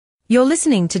You're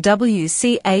listening to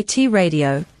WCAT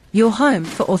Radio, your home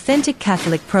for authentic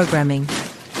Catholic programming.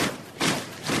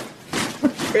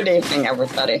 Good evening,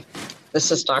 everybody.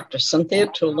 This is Dr. Cynthia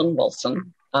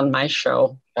Toolin-Wilson on my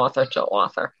show, Author to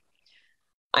Author.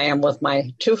 I am with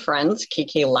my two friends,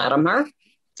 Kiki Latimer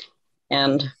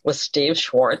and with Steve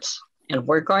Schwarz, and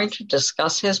we're going to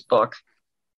discuss his book,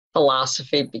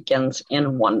 Philosophy Begins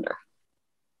in Wonder.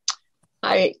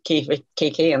 Hi,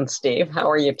 Kiki and Steve.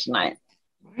 How are you tonight?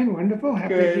 I'm wonderful.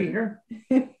 Happy to be here.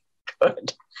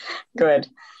 Good.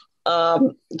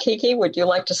 Kiki, would you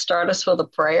like to start us with a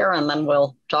prayer and then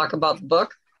we'll talk about the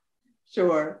book?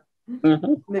 Sure. Mm-hmm.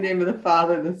 In the name of the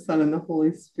Father, the Son, and the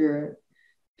Holy Spirit.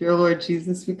 Dear Lord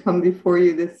Jesus, we come before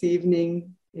you this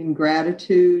evening in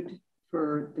gratitude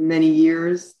for the many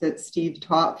years that Steve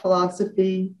taught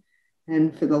philosophy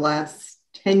and for the last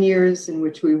 10 years in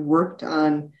which we've worked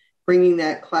on bringing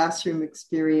that classroom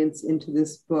experience into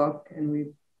this book. And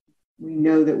we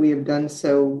know that we have done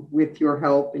so with your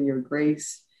help and your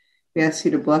grace. We ask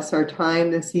you to bless our time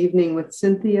this evening with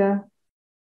Cynthia.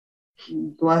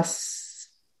 Bless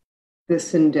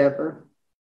this endeavor.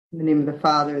 In the name of the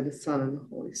Father, the Son, and the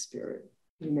Holy Spirit.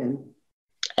 Amen.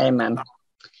 Amen.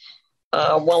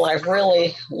 Well, I've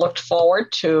really looked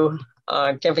forward to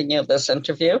giving you this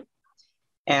interview.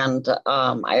 And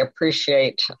I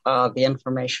appreciate the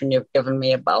information you've given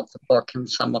me about the book and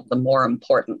some of the more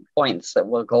important points that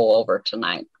we'll go over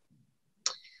tonight.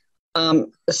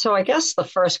 So I guess the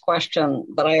first question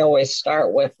that I always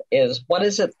start with is, what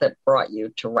is it that brought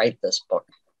you to write this book?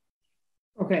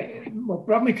 Okay, what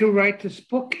brought me to write this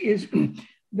book is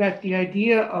that the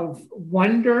idea of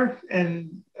wonder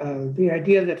and the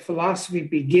idea that philosophy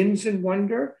begins in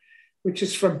wonder, which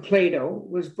is from Plato,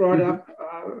 was brought up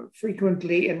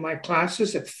frequently in my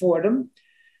classes at Fordham,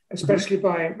 especially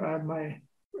by my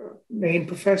main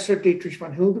professor, Dietrich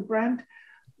von Hildebrand,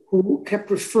 who kept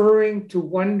referring to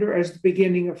wonder as the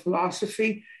beginning of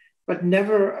philosophy, but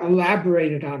never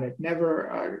elaborated on it,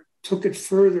 never took it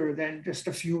further than just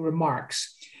a few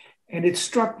remarks. And it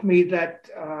struck me that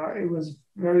it was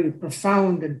a very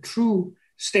profound and true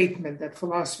statement that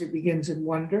philosophy begins in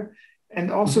wonder,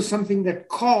 and also something that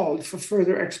called for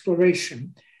further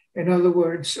exploration. In other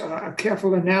words, a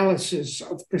careful analysis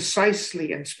of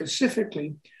precisely and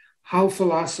specifically how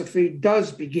philosophy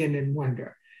does begin in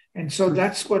wonder. And so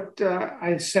that's what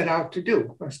I set out to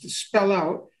do, was to spell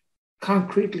out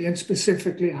concretely and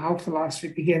specifically how philosophy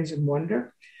begins in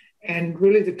wonder. And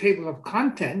really the table of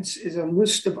contents is a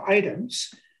list of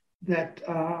items that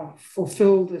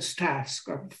fulfill this task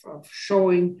of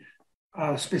showing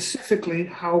specifically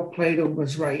how Plato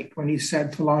was right when he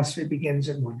said philosophy begins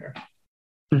in wonder.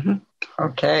 Mm-hmm.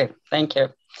 Okay, thank you.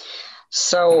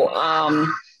 So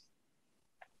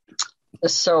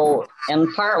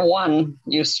in part one,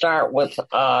 you start with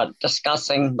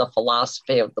discussing the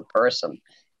philosophy of the person.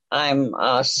 I'm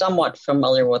somewhat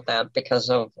familiar with that because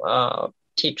of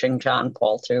teaching John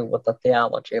Paul II with the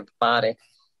theology of the body.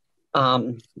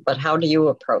 But how do you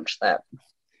approach that?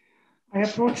 I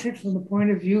approach it from the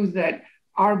point of view that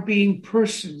our being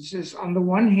persons is, on the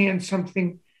one hand,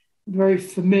 something very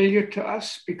familiar to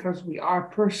us because we are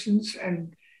persons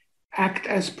and act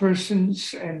as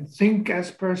persons and think as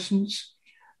persons,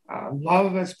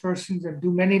 love as persons, and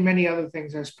do many, many other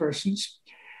things as persons.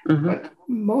 Mm-hmm. But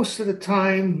most of the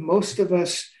time, most of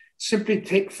us simply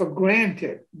take for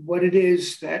granted what it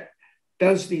is that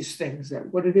does these things,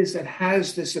 that what it is that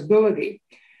has this ability.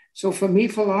 So for me,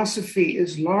 philosophy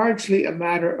is largely a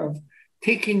matter of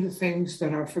taking the things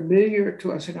that are familiar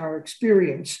to us in our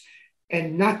experience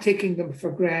and not taking them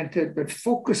for granted, but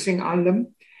focusing on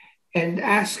them and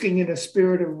asking in a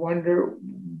spirit of wonder,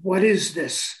 what is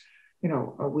this? You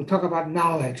know, we talk about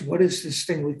knowledge. What is this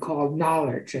thing we call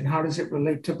knowledge, and how does it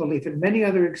relate to belief? And many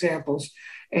other examples.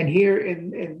 And here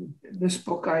in this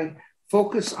book, I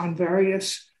focus on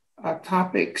various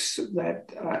topics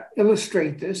that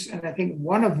illustrate this. And I think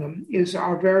one of them is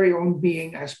our very own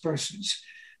being as persons.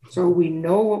 So we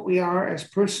know what we are as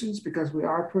persons because we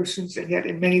are persons, and yet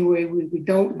in many ways we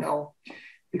don't know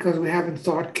because we haven't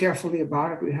thought carefully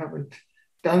about it. We haven't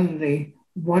done the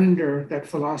wonder that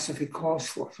philosophy calls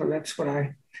for. So that's what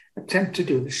I attempt to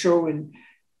do, to show in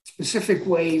specific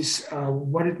ways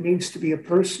what it means to be a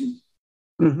person.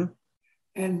 Mm-hmm.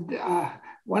 And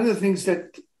one of the things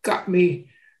that got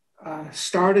me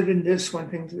started in this,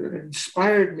 one thing that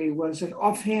inspired me was an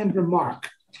offhand remark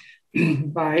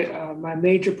by my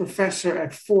major professor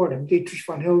at Fordham, Dietrich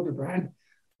von Hildebrand,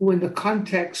 who in the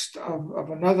context of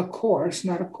another course,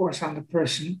 not a course on the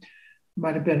person,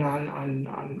 might have been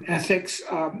on ethics,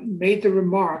 made the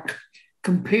remark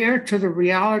compared to the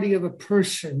reality of a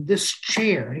person, this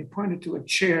chair, he pointed to a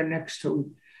chair next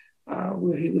to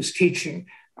where he was teaching,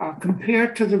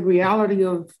 compared to the reality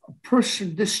of a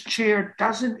person, this chair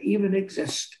doesn't even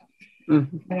exist.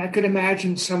 Mm-hmm. And I could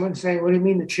imagine someone saying, what do you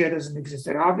mean the chair doesn't exist?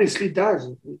 It obviously does.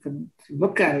 You can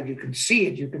look at it, you can see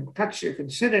it, you can touch it, you can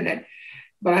sit in it.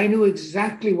 But I knew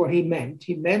exactly what he meant.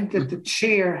 He meant that the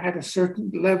chair had a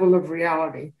certain level of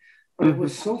reality, but it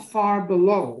was so far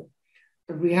below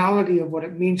the reality of what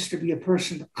it means to be a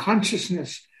person, the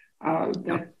consciousness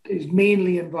that is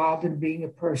mainly involved in being a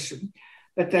person,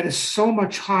 that is so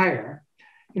much higher,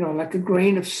 like a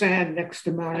grain of sand next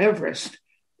to Mount Everest.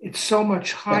 It's so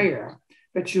much higher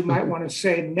that you might want to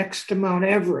say next to Mount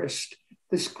Everest,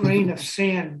 this grain of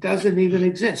sand doesn't even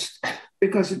exist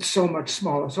because it's so much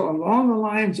smaller. So along the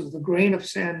lines of the grain of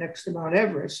sand next to Mount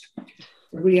Everest,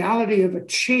 the reality of a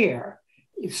chair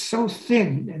is so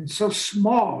thin and so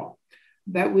small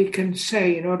that we can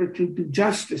say, in order to do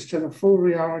justice to the full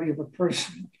reality of a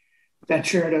person, that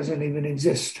chair doesn't even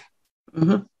exist.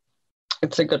 Mm-hmm.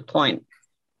 It's a good point.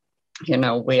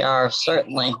 We are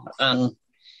certainly on,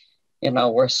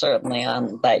 we're certainly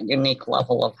on that unique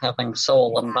level of having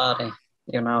soul and body.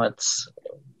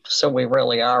 So we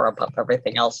really are above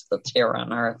everything else that's here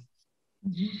on earth.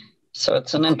 Mm-hmm. So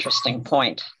it's an interesting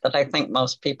point that I think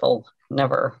most people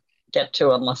never get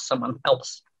to unless someone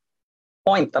helps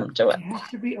point them to it. You have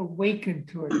to be awakened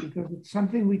to it because it's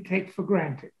something we take for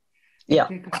granted. Yeah.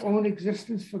 We take our own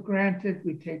existence for granted.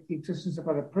 We take the existence of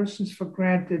other persons for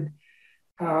granted.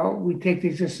 We take the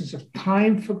existence of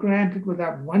time for granted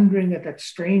without wondering at that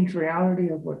strange reality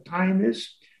of what time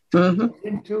is.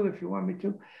 Into, if you want me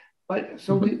to. But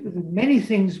so many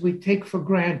things we take for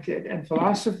granted, and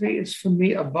philosophy is for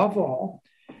me, above all,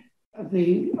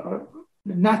 the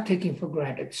not taking for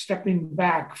granted, stepping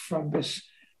back from this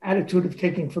attitude of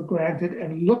taking for granted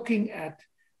and looking at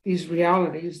these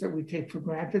realities that we take for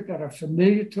granted that are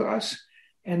familiar to us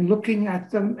and looking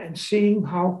at them and seeing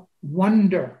how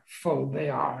wonderful they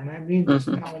are. And I mean this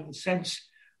now in the sense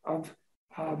of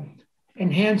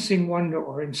enhancing wonder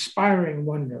or inspiring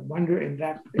wonder in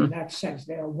that sense.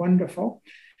 They are wonderful.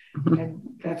 And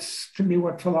that's, to me,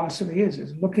 what philosophy is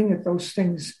looking at those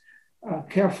things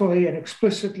carefully and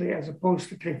explicitly as opposed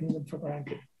to taking them for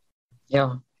granted.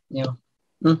 Yeah.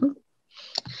 Mm-hmm.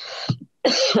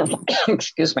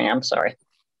 Excuse me, I'm sorry.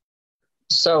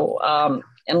 So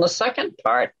in the second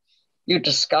part, you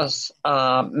discuss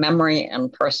memory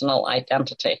and personal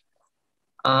identity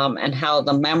and how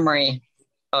the memory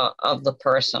of the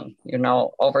person,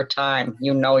 over time,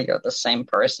 you're the same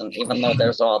person, even though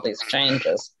there's all these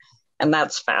changes. And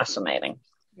that's fascinating.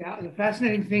 Yeah, the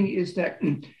fascinating thing is that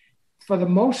for the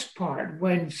most part,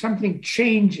 when something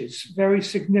changes very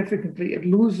significantly, it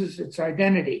loses its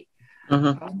identity.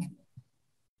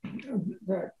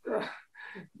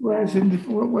 What's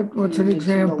an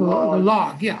example? The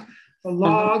log, yeah. The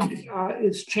log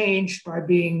is changed by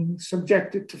being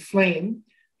subjected to flame,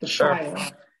 the fire.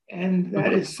 And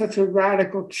that is such a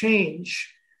radical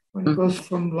change when it goes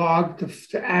from log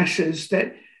to ashes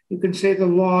that you can say the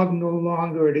log no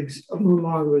longer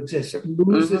exists. It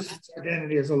loses its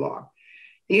identity as a log.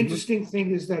 The interesting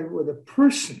thing is that with a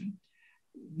person,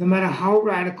 no matter how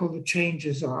radical the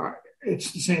changes are,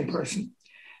 it's the same person.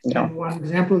 Yeah. And one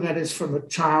example of that is from a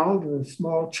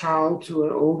small child to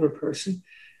an older person.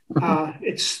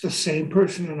 It's the same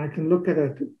person. And I can look at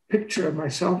a picture of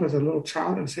myself as a little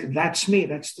child and say, that's me,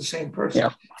 that's the same person.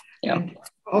 Yeah. And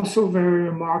also very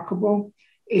remarkable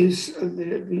is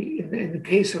in the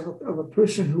case of a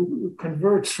person who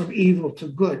converts from evil to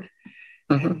good.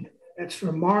 And that's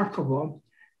remarkable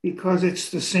because it's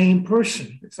the same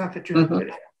person. It's not that you're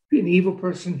an evil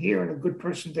person here and a good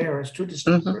person there as two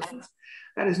distinct persons.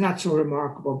 That is not so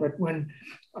remarkable. But when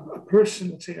a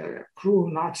person, let's say a cruel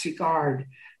Nazi guard,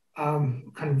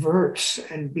 converts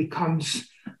and becomes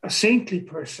a saintly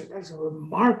person, that's a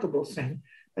remarkable thing,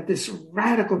 that this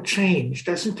radical change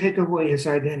doesn't take away his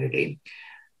identity,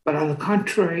 but on the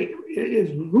contrary, it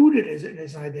is rooted in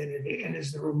his identity and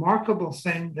is the remarkable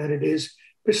thing that it is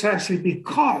precisely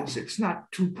because it's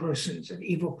not two persons, an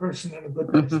evil person and a good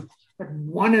person, but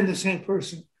one and the same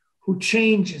person who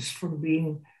changes from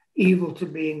being evil to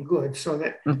being good, so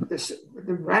that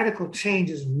the radical change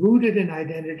is rooted in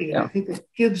identity. And I think that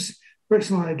gives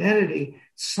personal identity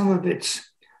some of its,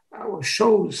 or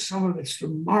shows some of its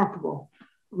remarkable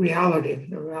reality,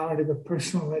 the reality of a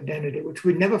personal identity, which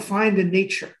we never find in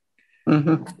nature.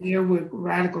 Here, where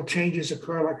radical changes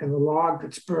occur, like in the log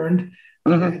that's burned,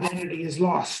 identity is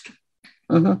lost.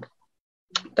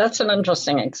 That's an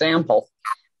interesting example,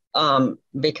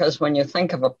 because when you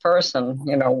think of a person,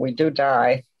 we do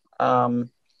die.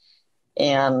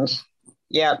 And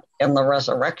yet in the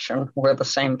resurrection, we're the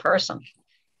same person.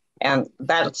 And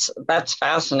that's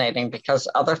fascinating, because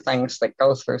other things that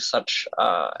go through such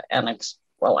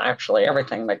actually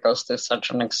everything that goes through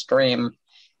such an extreme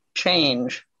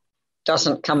change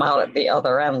doesn't come out at the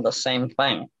other end the same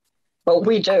thing. But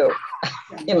we do,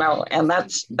 and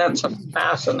that's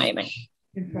fascinating.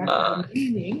 In fact, the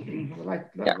meaning, what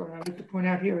I like to point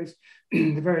out here is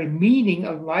the very meaning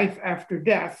of life after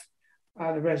death,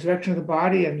 the resurrection of the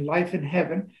body and life in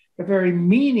heaven. The very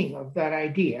meaning of that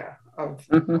idea of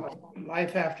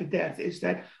life after death is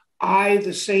that I,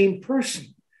 the same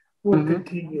person, will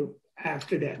continue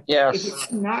after death. Yes. If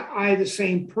it's not I, the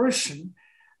same person,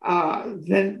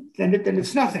 then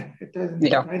it's nothing. It doesn't.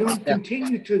 Yeah. If I don't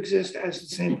continue to exist as the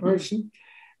same person,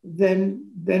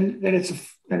 then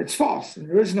it's false, and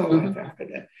there is no life after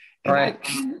death. And right. I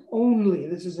can only,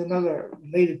 this is another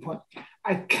related point,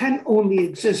 I can only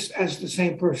exist as the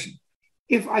same person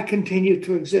if I continue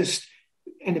to exist.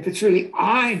 And if it's really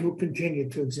I who continue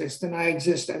to exist, then I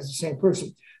exist as the same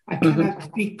person. I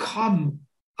cannot become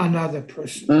another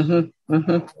person.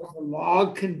 The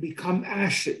log can become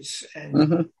ashes,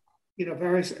 and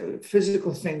various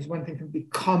physical things. One thing can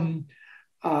become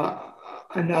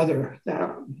another.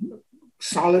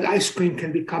 Solid ice cream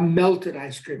can become melted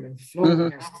ice cream, and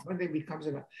floating ice cream. One thing becomes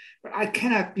another. But I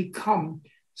cannot become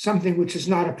something which is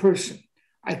not a person.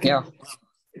 I can.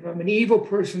 If I'm an evil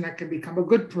person, I can become a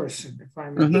good person. If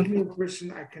I'm an ignorant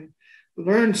person, I can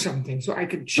learn something. So I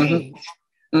can change.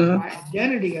 My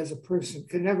identity as a person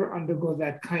can never undergo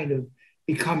that kind of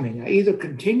becoming. I either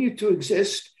continue to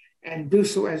exist and do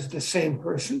so as the same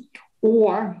person,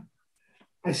 or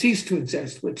I cease to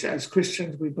exist, which as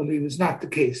Christians we believe is not the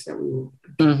case, that we will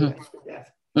continue after death.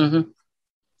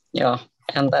 Yeah,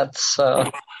 and that's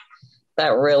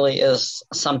that really is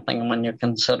something when you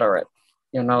consider it.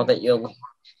 That you'll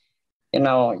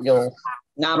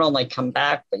not only come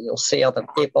back, but you'll see other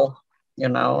people.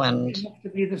 And you have to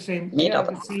be the same.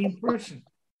 The same person.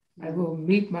 I will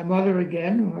meet my mother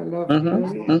again, who I love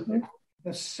dearly.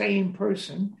 The same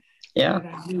person. Yeah.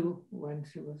 That I knew when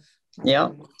she was.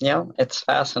 Yeah. It's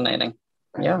fascinating.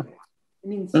 Yeah. I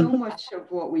mean, so much of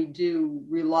what we do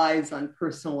relies on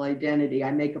personal identity.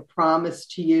 I make a promise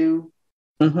to you.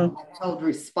 I'm held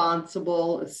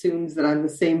responsible, assumes that I'm the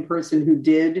same person who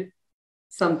did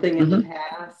something in the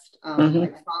past. I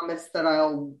promise that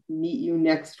I'll meet you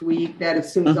next week. That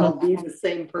assumes I'll be the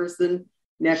same person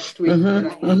next week.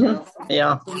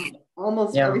 Yeah. So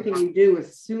almost everything we do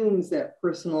assumes that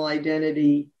personal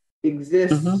identity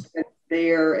exists, that's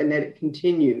there, and that it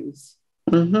continues.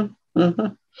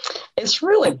 It's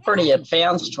really pretty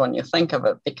advanced when you think of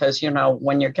it, because,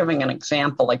 when you're giving an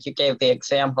example, like you gave the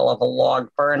example of a log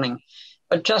burning,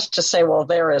 but just to say, well,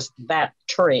 there is that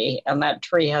tree, and that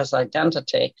tree has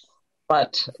identity,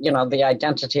 but, the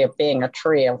identity of being a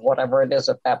tree, of whatever it is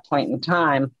at that point in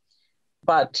time.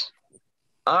 But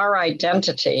our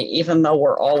identity, even though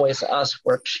we're always us,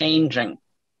 we're changing,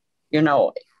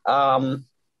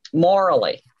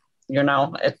 morally,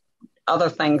 other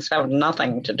things have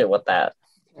nothing to do with that.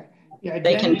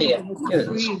 They can be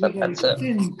used, but that's it.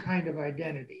 Thin kind of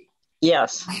identity.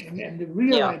 Yes. And the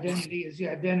real identity is the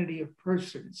identity of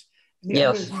persons. And the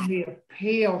other is only a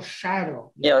pale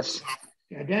shadow. Yes.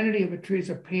 The identity of a tree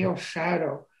is a pale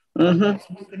shadow. You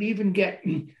can even get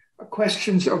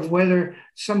questions of whether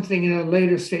something in a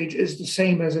later stage is the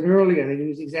same as an earlier. They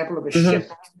use the example of a ship,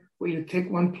 where you take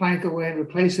one plank away and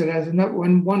replace it as another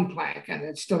one plank, and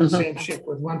it's still the same ship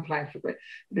with one plank. But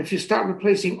if you start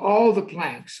replacing all the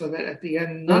planks, so that at the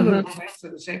end none of the planks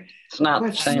are the same, it's not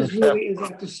the same ship. Really is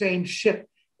that the same ship,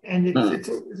 and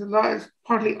it's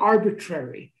partly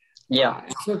arbitrary.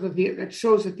 So that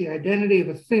shows that the identity of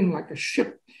a thing like a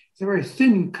ship is a very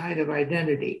thin kind of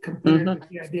identity compared with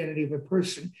the identity of a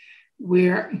person,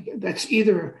 where that's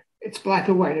either it's black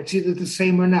or white. It's either the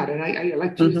same or not. And I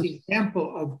like to use the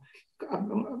example of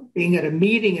being at a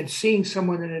meeting and seeing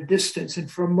someone in a distance, and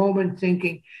for a moment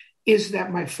thinking, is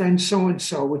that my friend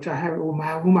so-and-so, whom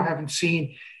I haven't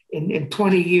seen in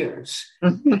 20 years?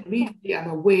 Immediately I'm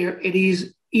aware it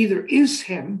is either is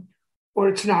him or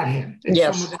it's not him. It's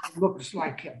someone that looks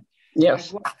like him. Yes.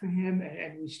 I walk to him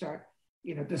and we start,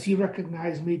 does he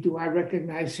recognize me? Do I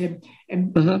recognize him?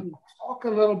 And we talk a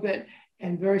little bit,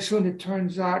 and very soon it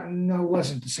turns out, no, it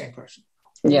wasn't the same person.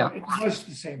 Yeah. It was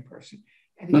the same person.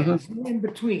 And it's in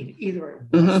between. Either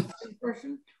it was the same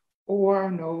person,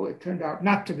 or no, it turned out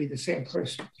not to be the same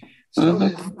person. So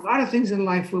there's a lot of things in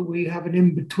life where we have an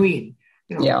in-between,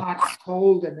 hot,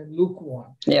 cold, and then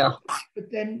lukewarm. Yeah. But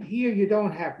then here you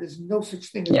don't have, there's no such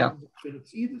thing as in-between.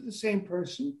 It's either the same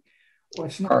person, or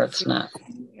it's not. Or it's not.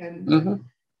 And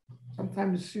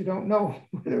sometimes you don't know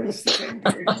whether it's the same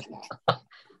period.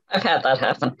 I've had that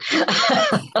happen.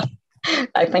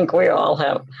 I think we all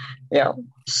have. Yeah.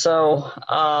 So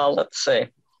let's see.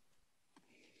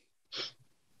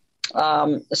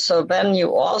 So then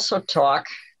you also talk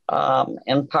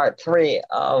in part 3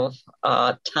 of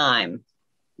time,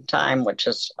 which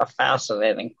is a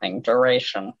fascinating thing,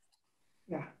 duration.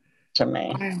 Yeah. To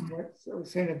me. What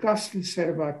St. Augustine said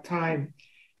about time,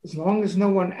 as long as no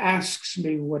one asks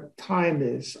me what time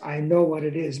is, I know what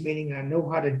it is, meaning I know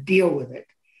how to deal with it.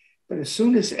 But as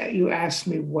soon as you ask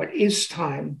me what is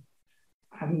time,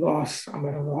 I'm lost. I'm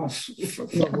at a loss for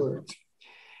words.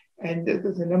 And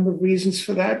there's a number of reasons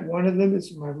for that. One of them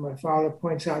is my father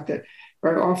points out that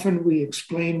very often we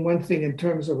explain one thing in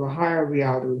terms of a higher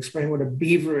reality. We explain what a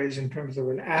beaver is in terms of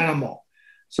an animal.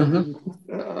 So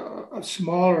a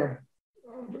smaller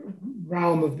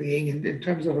realm of being, in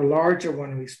terms of a larger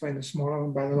one, we explain the smaller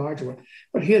one by the larger one.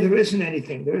 But here there isn't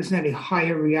anything. There isn't any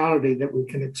higher reality that we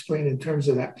can explain in terms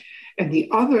of that. And the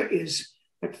other is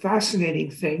that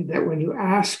fascinating thing that when you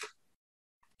ask,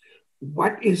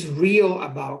 what is real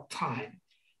about time?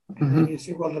 And then you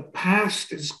say, well, the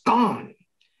past is gone.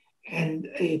 And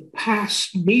a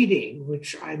past meeting,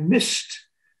 which I missed,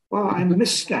 well, I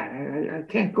missed that. I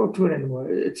can't go to it anymore.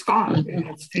 It's gone. And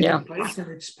it's taken place and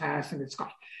it's past and it's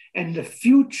gone. And the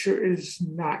future is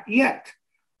not yet.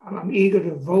 I'm eager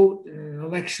to vote in an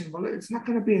election. Well, it's not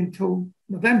going to be until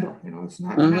November. It's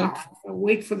not now. I'll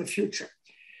wait for the future.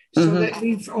 So that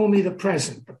means only the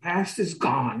present. The past is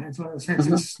gone. And so in a sense,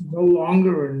 it's no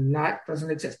longer or not,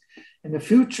 doesn't exist. And the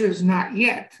future is not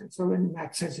yet. And so in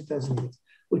that sense, it doesn't exist,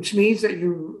 which means that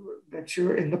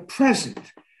you're in the present.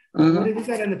 What have you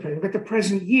got in the present? You've got the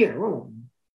present year. Well,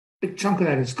 a big chunk of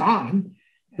that is gone.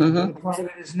 And part of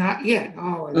it is not yet.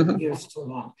 Oh, the year's too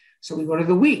long. So we go to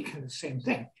the week, and the same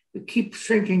thing. We keep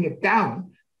shrinking it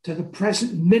down to the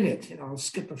present minute. I'll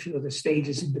skip a few of the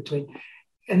stages in between.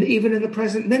 And even in the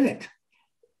present minute,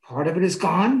 part of it is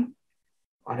gone,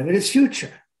 part of it is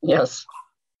future. Yes.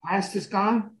 Past is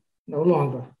gone, no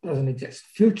longer, doesn't exist.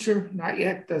 Future, not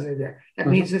yet, doesn't exist. That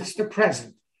means it's the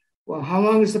present. Well, how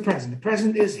long is the present? The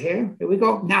present is here we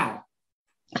go, now.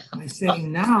 By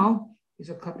saying now is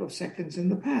a couple of seconds in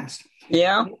the past.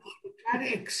 Yeah. If you try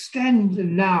to extend the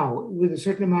now with a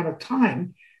certain amount of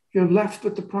time, you're left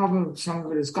with the problem of some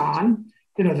of it is gone.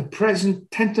 The present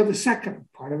tenth of a second,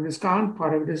 part of it is gone,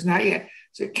 part of it is not yet.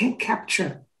 So it can't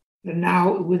capture the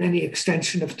now with any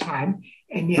extension of time.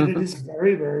 And yet it is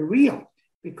very, very real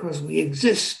because we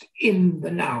exist in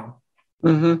the now.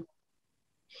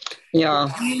 Yeah.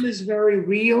 Time is very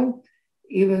real,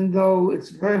 even though it's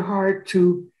very hard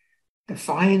to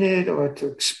define it or to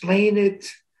explain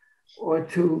it or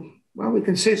to, well, we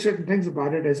can say certain things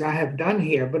about it as I have done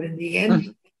here, but in the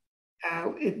end,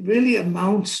 it really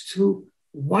amounts to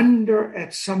wonder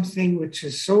at something which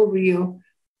is so real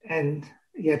and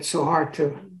yet so hard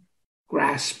to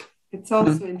grasp. It's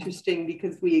also interesting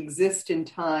because we exist in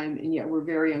time and yet we're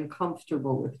very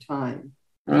uncomfortable with time.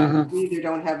 We either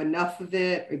don't have enough of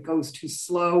it, it goes too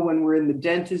slow when we're in the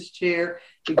dentist chair,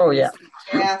 it goes too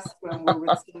fast when we're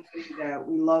with somebody that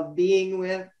we love being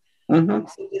with. So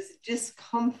this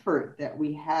discomfort that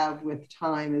we have with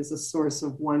time is a source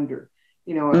of wonder.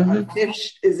 A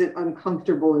fish isn't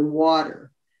uncomfortable in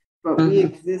water, but we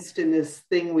exist in this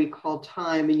thing we call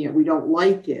time, and yet we don't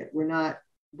like it. We're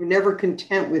never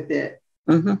content with it.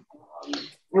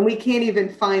 And we can't even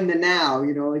find the now,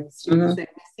 like Steve said,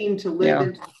 we seem to live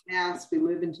into the past, we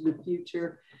live into the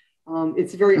future.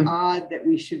 It's very odd that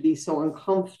we should be so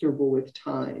uncomfortable with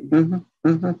time.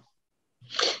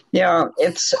 Yeah,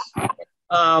 it's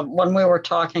when we were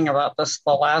talking about this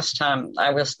the last time,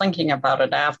 I was thinking about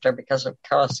it after, because of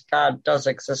course God does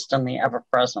exist in the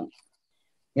ever-present.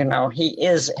 He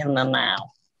is in the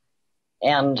now.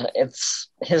 And it's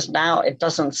his now, it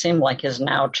doesn't seem like his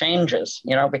now changes,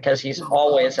 because he's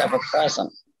always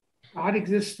ever-present. God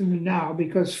exists in the now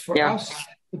because for us,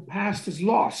 the past is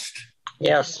lost.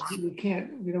 Yes. We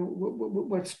can't,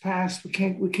 what's past, we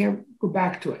can't go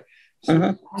back to it. So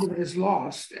part of it is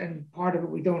lost and part of it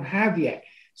we don't have yet.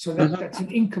 So that's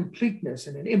an incompleteness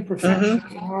and an imperfection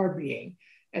in our being.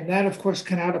 And that, of course,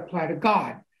 cannot apply to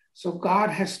God. So God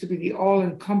has to be the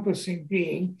all-encompassing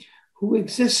being who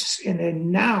exists in a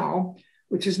now,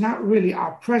 which is not really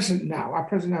our present now. Our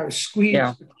present now is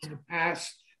squeezed between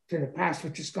the past,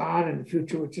 which is gone, and the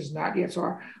future, which is not yet.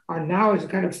 So our now is a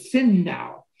kind of thin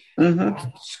now.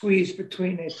 Squeezed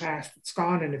between a past that's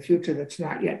gone and a future that's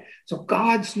not yet. So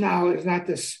God's now is not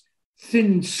this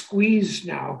thin squeeze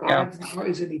now. God's now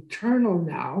is an eternal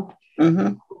now.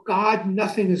 For God,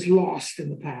 nothing is lost in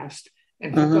the past.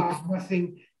 And for God,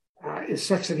 nothing is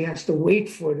such that he has to wait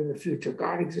for it in the future.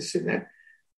 God exists in that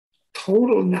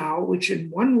total now, which in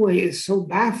one way is so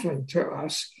baffling to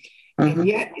us, and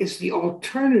yet is the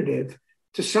alternative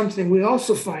to something we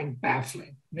also find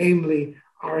baffling, namely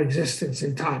our existence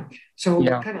in time. So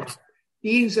kind of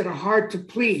beings that are hard to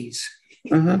please.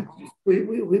 We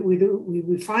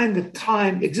find the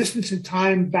time, existence in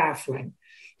time, baffling.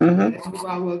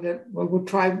 We'll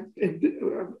try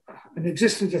an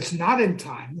existence that's not in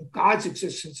time, God's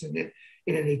existence in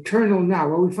an eternal now.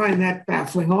 Well, we find that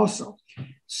baffling also.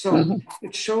 So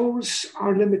it shows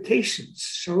our limitations,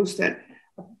 shows that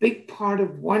a big part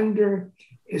of wonder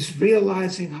is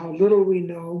realizing how little we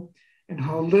know and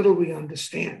how little we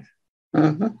understand.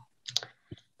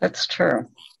 That's true.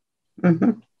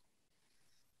 I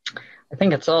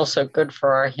think it's also good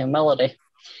for our humility.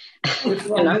 You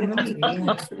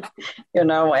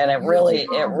know, and it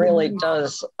really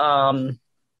does.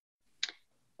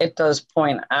 It does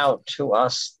point out to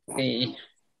us the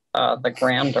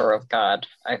grandeur of God,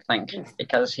 I think,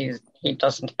 because he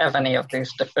doesn't have any of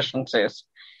these deficiencies.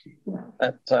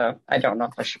 That I don't know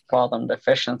if I should call them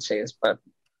deficiencies, but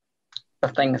the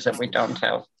things that we don't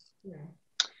have.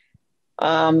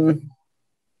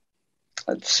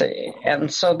 Let's see.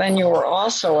 And so then you were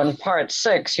also in part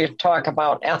 6, you talk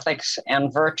about ethics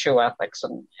and virtue ethics,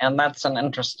 and that's an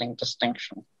interesting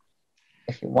distinction,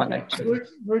 if you wanted to.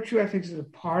 Virtue ethics is a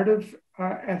part of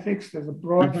ethics. There's a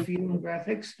broad field of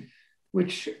ethics,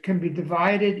 which can be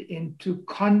divided into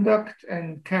conduct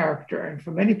and character. And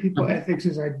for many people, ethics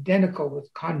is identical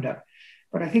with conduct.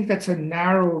 But I think that's a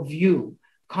narrow view.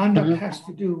 Conduct has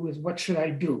to do with what should I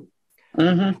do?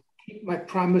 Keep my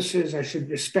promises. I should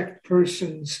respect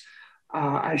persons.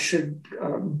 I should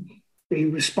be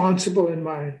responsible in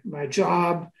my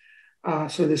job.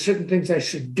 So there's certain things I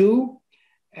should do,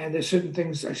 and there's certain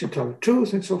things I should tell the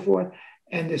truth and so forth.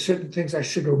 And there's certain things I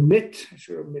should omit. I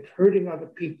should omit hurting other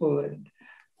people and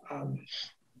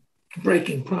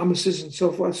breaking promises and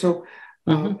so forth. So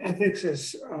ethics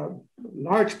is a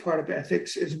large part of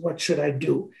ethics is what should I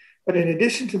do? But in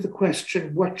addition to the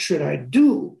question, what should I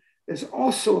do? There's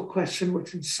also a question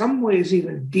which in some ways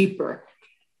even deeper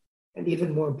and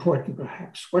even more important,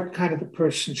 perhaps. What kind of a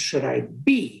person should I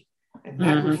be? And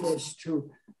that refers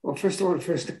to, well, first of all, it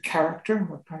refers to character.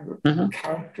 What kind of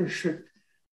character should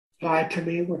apply to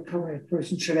me? What kind of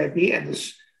person should I be? And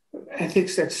this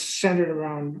ethics that's centered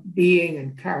around being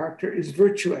and character is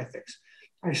virtue ethics.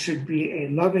 I should be a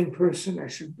loving person. I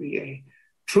should be a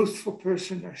truthful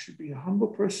person. I should be a humble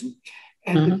person.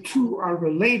 And the two are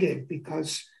related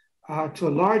because to a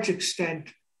large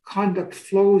extent, conduct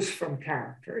flows from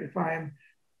character. If I am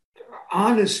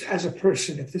honest as a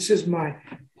person, if this is my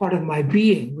part of my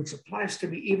being, which applies to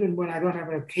me even when I don't have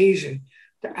an occasion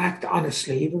to act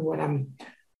honestly, even when I'm,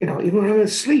 even when I'm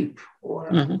asleep or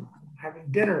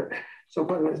having dinner. So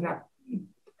whether it's not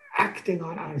acting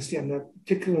on honesty, I'm not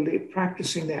particularly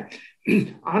practicing that.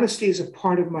 Honesty is a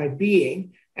part of my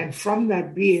being, and from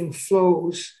that being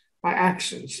flows my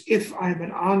actions. If I'm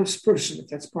an honest person, if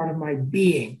that's part of my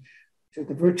being, to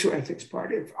the virtue ethics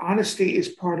part, if honesty is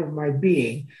part of my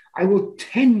being, I will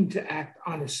tend to act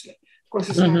honestly. Of course,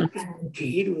 it's not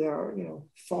guaranteed. We are,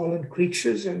 fallen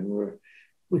creatures, and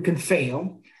we can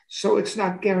fail. So it's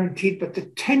not guaranteed, but the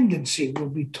tendency will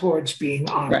be towards being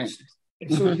honest. Right.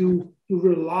 And so you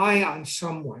rely on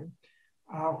someone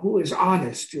who is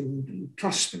honest. You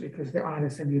trust them because they're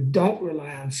honest, and you don't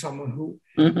rely on someone who,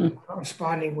 in a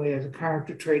corresponding way as a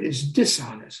character trait, is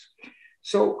dishonest.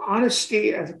 So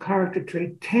honesty as a character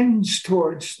trait tends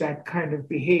towards that kind of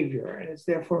behavior, and it's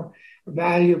therefore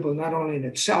valuable not only in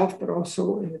itself, but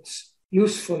also in its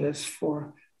usefulness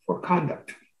for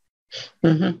conduct.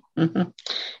 Yeah,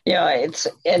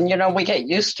 we get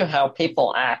used to how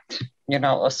people act,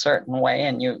 a certain way,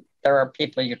 and there are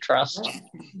people you trust.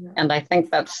 And I think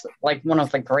that's like one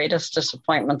of the greatest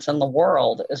disappointments in the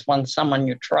world is when someone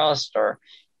you trust or,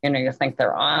 you think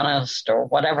they're honest or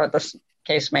whatever the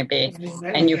case may be,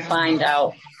 and you find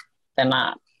out they're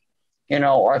not,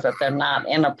 or that they're not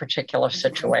in a particular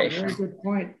situation. Very good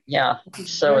point. Yeah. It's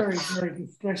so very, very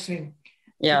distressing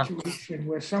situation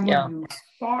where someone you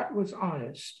thought was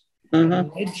honest and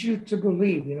led you to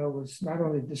believe, was not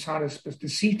only dishonest, but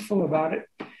deceitful about it,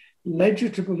 led you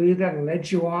to believe that and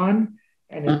led you on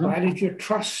and invited your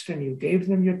trust, and you gave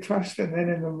them your trust. And then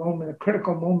in a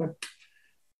critical moment,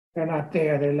 they're not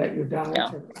there. They let you down.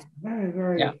 Yeah. It's a very,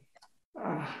 very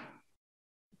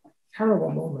terrible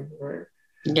moment, very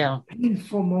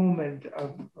painful moment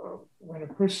of when a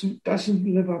person doesn't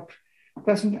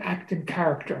act in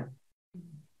character.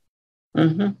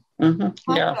 Conduct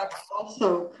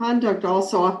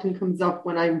also often comes up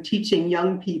when I'm teaching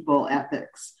young people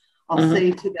ethics. I'll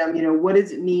say to them, what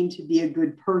does it mean to be a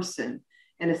good person?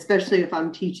 And especially if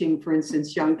I'm teaching, for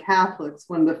instance, young Catholics,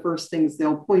 one of the first things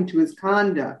they'll point to is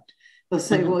conduct. They'll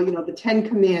say, well, the 10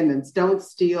 commandments, don't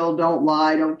steal, don't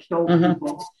lie, don't kill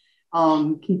people,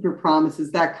 keep your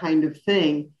promises, that kind of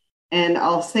thing. And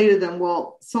I'll say to them,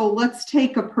 well, so let's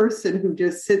take a person who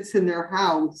just sits in their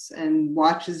house and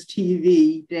watches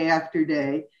TV day after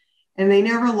day, and they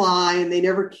never lie and they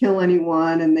never kill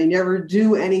anyone and they never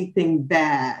do anything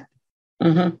bad.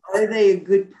 Are they a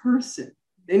good person?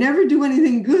 They never do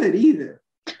anything good either.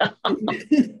 All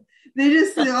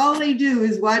they do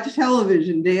is watch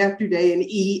television day after day and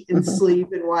eat and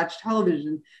sleep and watch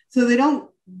television. So they don't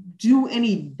do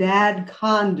any bad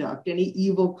conduct, any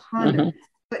evil conduct.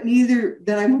 But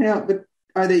but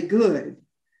are they good?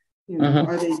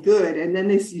 Are they good? And then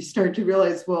you start to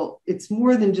realize, well, it's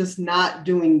more than just not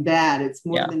doing bad. It's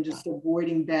more than just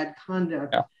avoiding bad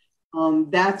conduct.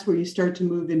 That's where you start to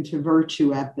move into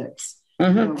virtue ethics.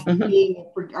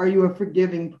 Are you a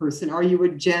forgiving person? Are you a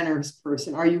generous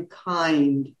person? Are you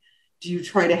kind? Do you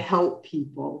try to help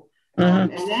people?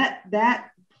 And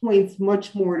that points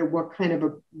much more to what kind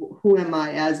of who am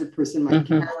I as a person, my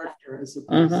character as a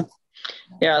person.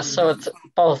 Yeah, so it's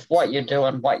both what you do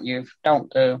and what you don't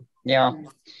do. Yeah,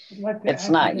 it's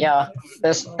not. Yeah,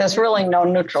 there's really no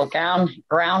neutral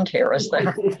ground here, is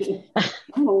there?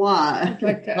 A lot. I'd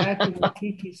like to add to what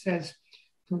Kiki says.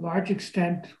 To a large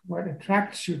extent, what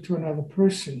attracts you to another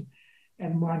person,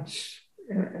 and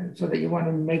so that you want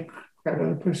to make that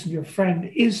other person your friend,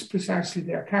 is precisely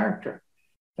their character.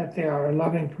 That they are a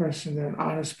loving person, an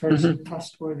honest person,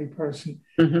 trustworthy person.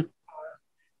 You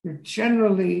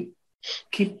generally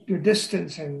keep your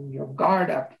distance and your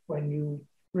guard up when you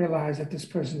realize that this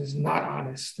person is not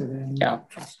honest and not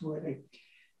trustworthy.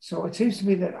 So it seems to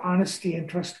me that honesty and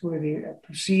trustworthy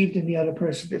perceived in the other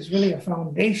person is really a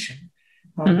foundation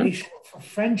for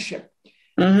friendship.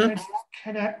 Friendship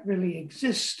cannot really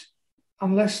exist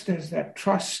unless there's that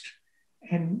trust,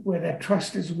 and where that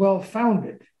trust is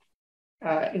well-founded.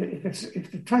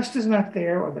 If the trust is not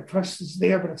there, or the trust is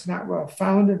there but it's not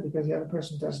well-founded because the other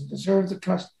person doesn't deserve the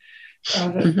trust,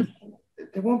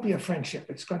 there won't be a friendship.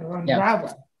 It's going to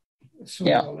unravel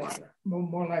sooner or later,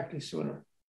 more likely sooner.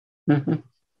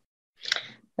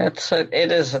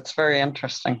 It's very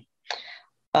interesting.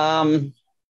 And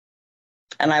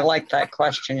I like that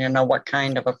question, what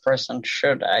kind of a person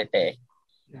should I be?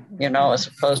 As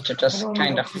opposed to just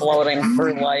kind of floating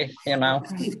through life, What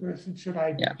kind of person should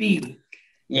I be?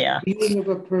 Yeah. Being of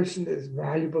a person is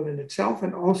valuable in itself,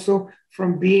 and also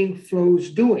from being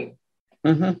flows doing.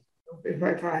 If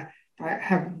I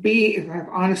have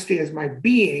honesty as my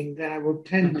being, then I will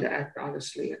tend to act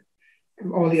honestly,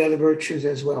 and all the other virtues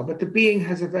as well. But the being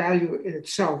has a value in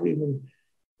itself, even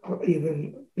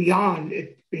beyond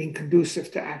it being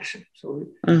conducive to action. So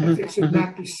it should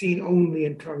not be seen only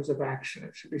in terms of action.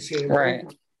 It should be seen in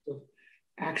terms of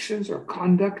actions or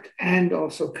conduct, and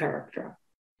also character.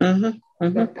 Conduct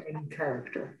and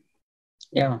character.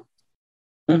 Yeah.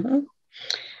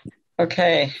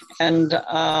 Okay. And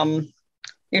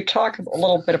you talk a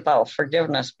little bit about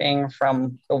forgiveness being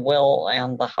from the will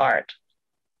and the heart.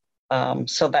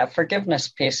 So that forgiveness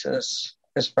piece is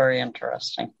very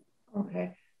interesting.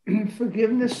 Okay.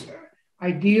 Forgiveness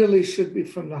ideally should be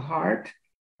from the heart,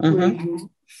 where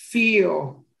you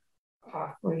feel,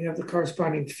 when you have the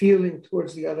corresponding feeling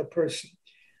towards the other person.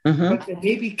 But there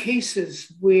may be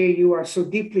cases where you are so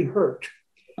deeply hurt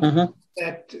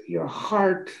that your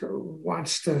heart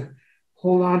wants to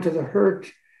hold on to the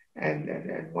hurt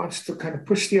and wants to kind of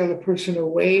push the other person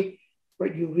away,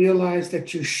 but you realize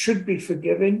that you should be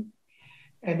forgiven.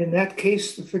 And in that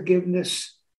case, the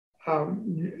forgiveness,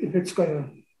 if it's going to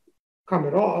come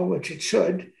at all, which it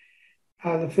should,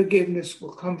 the forgiveness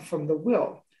will come from the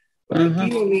will. But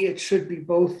ideally, it should be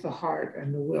both the heart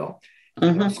and the will.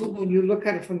 And also, when you look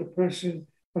at it from the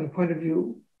point of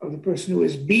view of the person who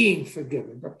is being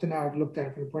forgiven, up to now I've looked at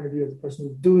it from the point of view of the person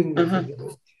who's doing the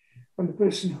forgiving. From the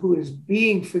person who is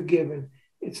being forgiven,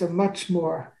 it's a much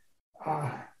more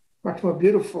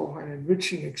beautiful and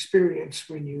enriching experience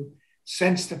when you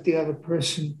sense that the other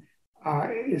person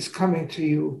is coming to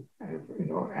you,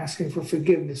 asking for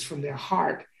forgiveness from their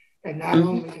heart, and not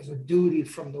only as a duty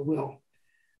from the will.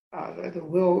 The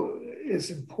will is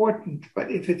important,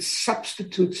 but if it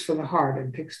substitutes for the heart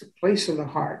and takes the place of the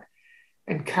heart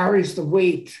and carries the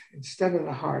weight instead of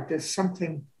the heart, there's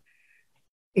something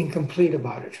incomplete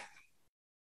about it.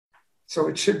 So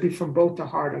it should be from both the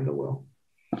heart and the will.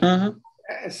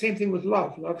 Same thing with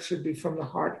love. Love should be from the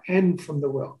heart and from the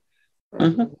will.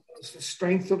 It's the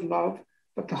strength of love,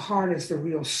 but the heart is the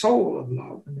real soul of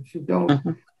love. And if you don't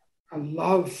a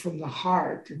love from the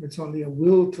heart, if it's only a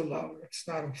will to love, it's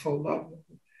not a full love.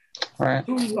 Right.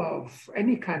 True love,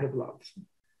 any kind of love,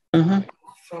 Mm-hmm.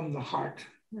 from the heart.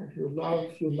 If you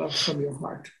love from your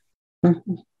heart.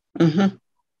 Mm-hmm. Mm-hmm.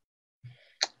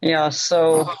 Yeah,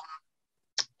 so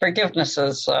forgiveness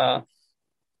is, I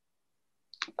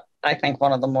think,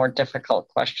 one of the more difficult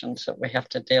questions that we have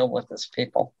to deal with as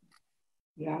people.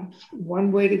 Yeah,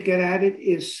 one way to get at it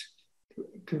is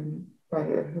to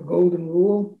the golden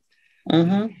rule.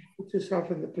 Mm-hmm. Put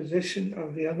yourself in the position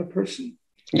of the other person.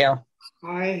 Yeah.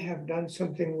 I have done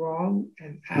something wrong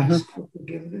and ask for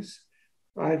forgiveness.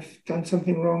 I've done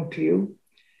something wrong to you,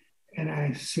 and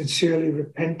I sincerely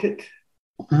repent it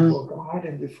before God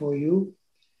and before you.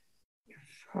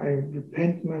 If I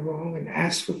repent my wrong and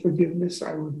ask for forgiveness,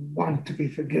 I would want to be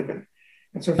forgiven.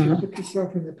 And so if you put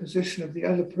yourself in the position of the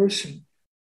other person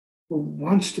who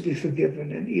wants to be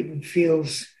forgiven and even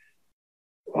feels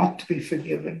ought to be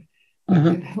forgiven, it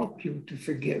can help you to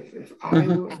forgive. If I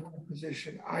were in that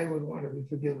position, I would want to be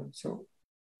forgiven. So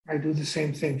I do the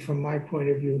same thing from my point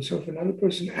of view. So if another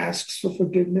person asks for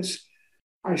forgiveness,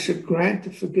 I should grant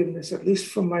the forgiveness, at least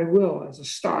from my will as a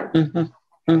start,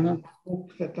 and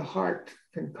hope that the heart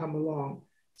can come along.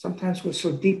 Sometimes we're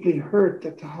so deeply hurt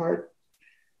that the heart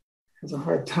has a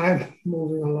hard time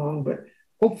moving along, but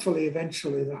hopefully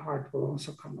eventually the heart will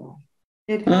also come along.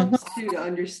 It helps too to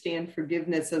understand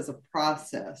forgiveness as a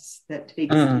process that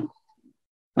takes time.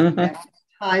 That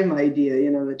time idea,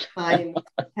 the time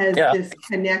has this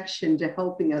connection to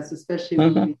helping us, especially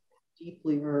when we're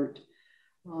deeply hurt.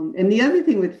 And the other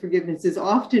thing with forgiveness is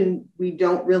often we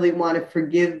don't really want to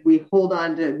forgive. We hold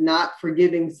on to not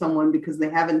forgiving someone because they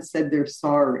haven't said they're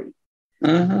sorry.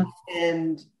 And,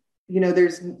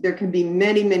 there can be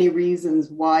many, many reasons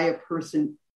why a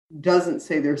person doesn't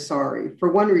say they're sorry.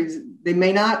 For one reason, they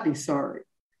may not be sorry,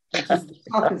 which is the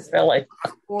toughest. Really?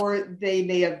 Or they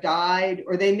may have died,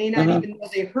 or they may not even know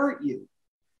they hurt you.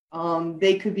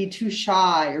 They could be too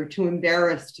shy or too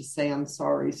embarrassed to say I'm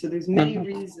sorry. So there's many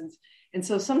reasons. And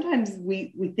so sometimes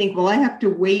we think, well, I have to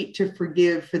wait to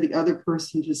forgive for the other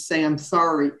person to say I'm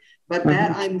sorry. But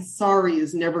that I'm sorry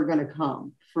is never going to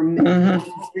come for many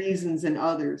reasons and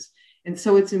others. And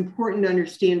so it's important to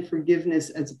understand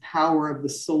forgiveness as a power of the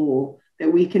soul,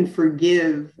 that we can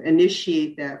forgive,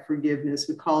 initiate that forgiveness.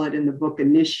 We call it in the book,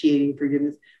 initiating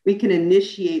forgiveness. We can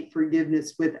initiate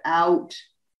forgiveness without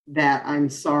that I'm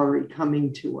sorry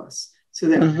coming to us, so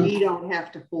that we don't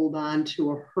have to hold on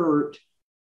to a hurt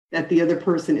that the other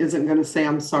person isn't going to say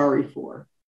I'm sorry for.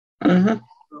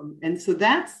 And so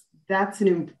that's an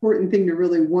important thing to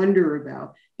really wonder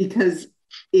about, because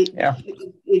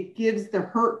it gives the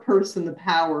hurt person the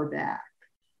power back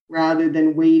rather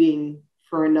than waiting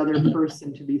for another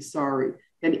person to be sorry.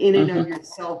 And in and of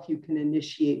yourself, you can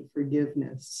initiate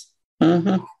forgiveness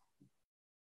that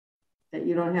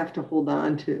you don't have to hold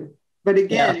on to. But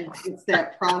again, it's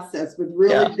that process with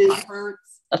really big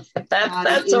hurts.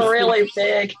 That's a really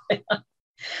big,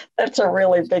 that's a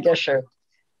really big issue.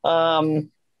 And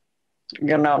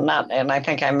I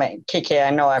think Kiki,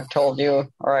 I know I've told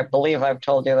you, or I believe I've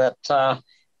told you that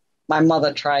my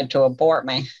mother tried to abort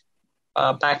me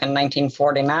back in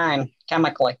 1949,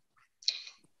 chemically.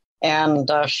 And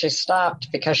she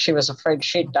stopped because she was afraid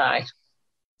she'd die.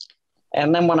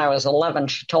 And then when I was 11,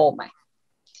 she told me.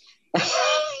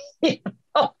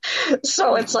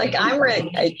 So it's like, I'm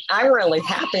really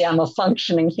happy I'm a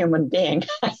functioning human being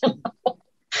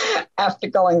after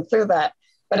going through that.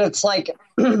 But it's like,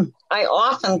 I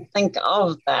often think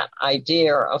of that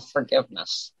idea of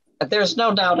forgiveness. But there's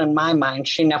no doubt in my mind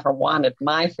she never wanted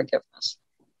my forgiveness.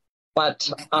 But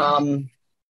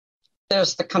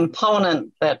there's the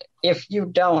component that if you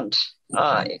don't,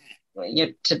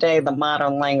 today the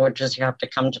modern language is you have to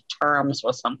come to terms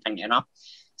with something,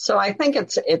 So I think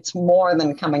it's more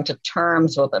than coming to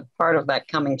terms with it. Part of that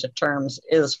coming to terms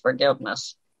is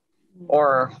forgiveness.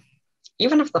 Or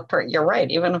even if you're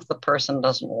right, even if the person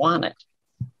doesn't want it.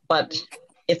 But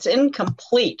it's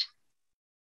incomplete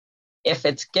if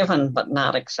it's given but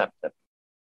not accepted.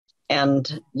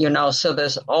 And, so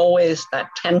there's always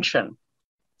that tension.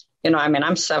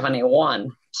 I'm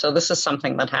 71, so this is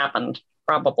something that happened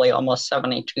probably almost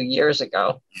 72 years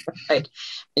ago, right?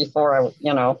 Before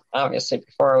obviously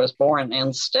before I was born,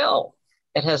 and still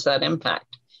it has that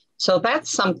impact. So that's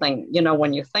something,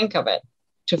 when you think of it,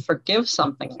 to forgive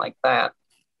something like that,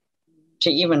 to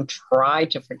even try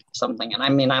to forgive something, and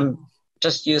I'm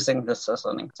just using this as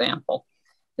an example,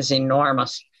 is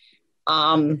enormous.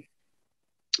 One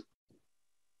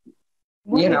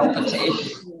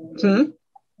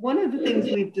of the things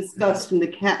we've discussed in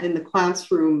the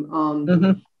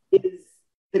classroom is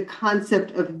the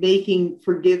concept of making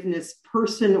forgiveness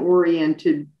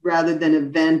person-oriented rather than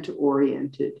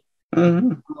event-oriented.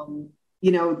 Mm-hmm.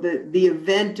 The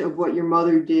event of what your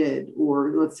mother did,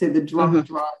 or let's say the drunk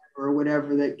driver or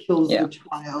whatever that kills the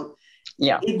child.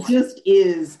 Yeah. It just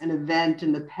is an event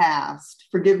in the past.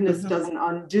 Forgiveness doesn't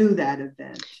undo that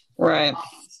event. Right.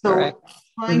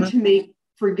 Trying to make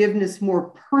forgiveness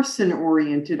more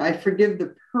person-oriented, I forgive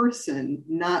the person,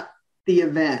 not the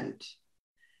event,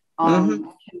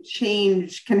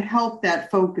 can help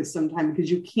that focus sometimes,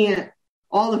 because you can't,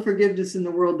 all the forgiveness in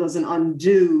the world doesn't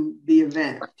undo the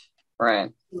event.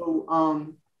 Right.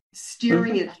 So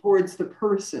steering it towards the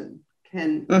person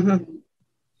can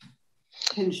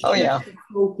shift the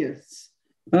focus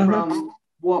from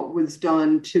what was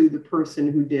done to the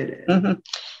person who did it.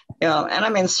 Yeah, and I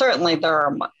mean, certainly there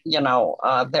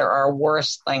are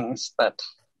worse things that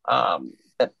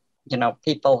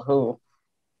people who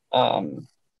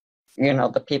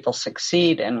the people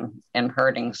succeed in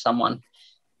hurting someone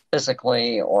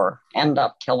physically or end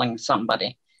up killing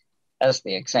somebody, as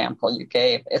the example you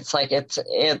gave. It's like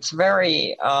it's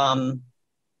very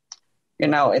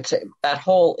it's that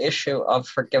whole issue of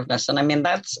forgiveness. And I mean,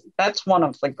 that's one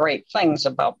of the great things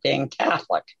about being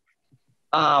Catholic.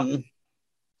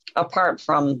 Apart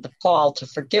from the call to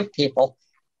forgive people,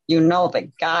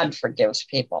 that God forgives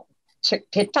people. So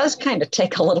it does kind of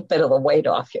take a little bit of the weight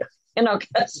off you,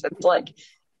 because it's like,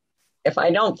 if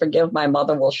I don't forgive my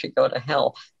mother, will she go to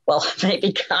hell? Well,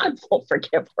 maybe God will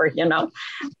forgive her,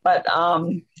 but,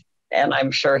 and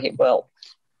I'm sure he will.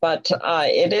 But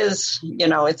it is,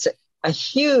 it's a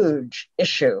huge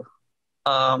issue,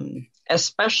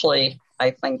 especially,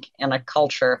 I think, in a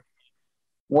culture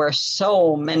where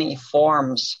so many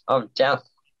forms of death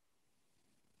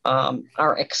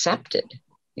are accepted,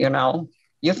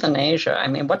 euthanasia. I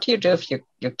mean, what do you do if you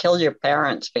kill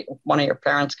one of your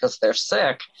parents because they're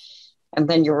sick, and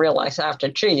then you realize after,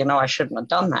 I shouldn't have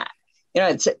done that.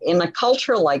 It's in a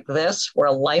culture like this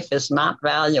where life is not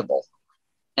valuable,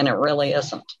 and it really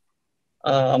isn't.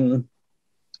 I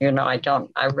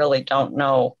really don't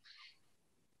know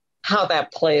how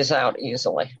that plays out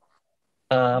easily.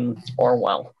 Or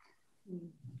well.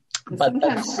 But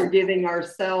sometimes forgiving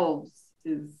ourselves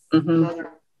is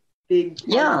another big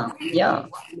part.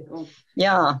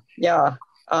 Yeah.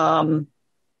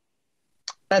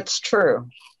 That's true,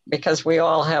 because we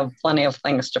all have plenty of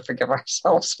things to forgive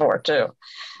ourselves for too.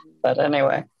 But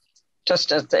anyway,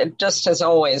 just as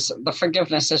always, the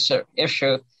forgiveness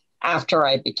issue after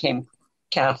I became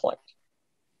Catholic,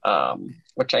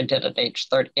 which I did at age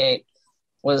 38,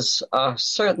 was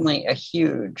certainly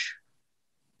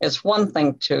it's one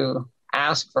thing to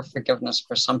ask for forgiveness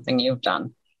for something you've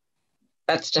done.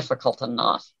 That's difficult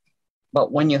enough.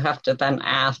 But when you have to then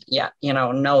ask,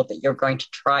 know that you're going to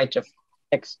try to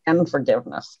extend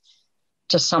forgiveness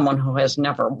to someone who has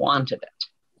never wanted it.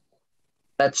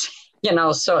 That's,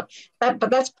 but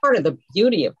that's part of the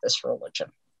beauty of this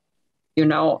religion.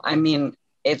 I mean,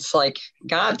 it's like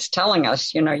God's telling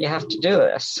us, you have to do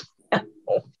this.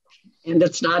 And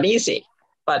it's not easy,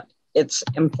 but it's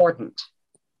important.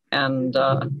 And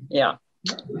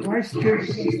Christ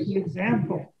gives us the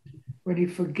example when he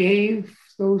forgave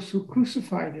those who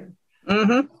crucified him.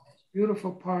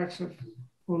 Beautiful parts of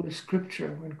Holy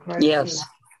Scripture when Christ says,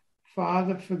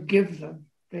 Father, forgive them.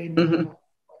 They know not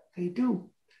what they do.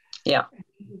 Yeah.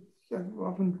 I've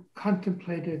often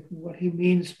contemplated what he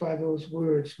means by those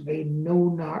words. They know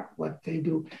not what they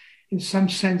do. In some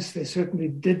sense, they certainly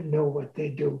did know what they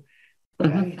do.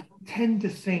 But I tend to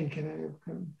think, and I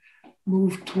can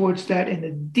move towards that in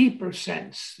a deeper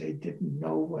sense, they didn't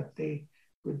know what they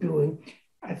were doing.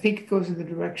 I think it goes in the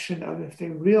direction of, if they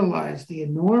realized the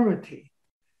enormity,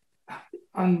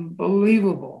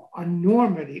 unbelievable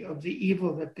enormity of the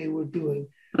evil that they were doing,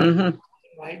 they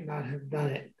might not have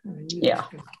done it. I mean, you just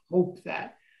can hope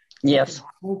that. Yes.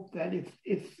 Hope that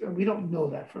if we don't know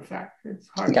that for a fact, it's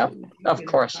hard. Of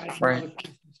course, right.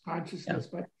 Consciousness,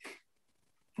 but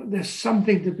there's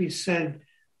something to be said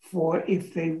for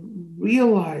if they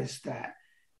realize that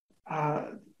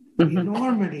the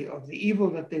enormity of the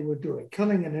evil that they were doing,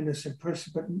 killing an innocent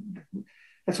person, but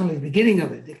that's only the beginning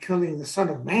of it. They're killing the Son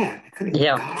of Man, they're killing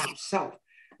God himself.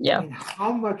 Yeah. I mean,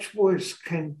 how much worse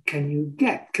can you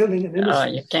get? Killing an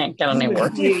innocent. You can't get any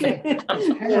worse.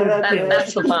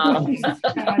 That's the bottom.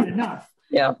 Bad enough.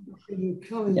 Yeah. You're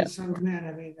killing the Son of Man.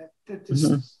 I mean, that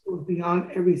just goes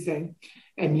beyond everything.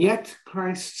 And yet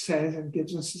Christ says, and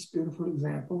gives us this beautiful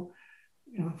example,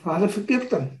 Father,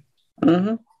 forgive them.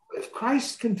 If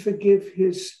Christ can forgive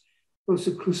those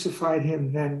who crucified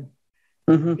him, then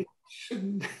it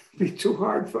shouldn't be too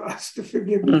hard for us to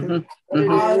forgive, because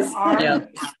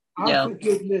Our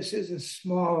forgiveness is a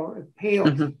small, it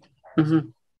pales.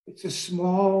 It's a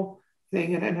small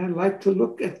thing. And I'd like to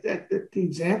look at the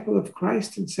example of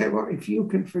Christ and say, well, if you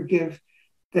can forgive,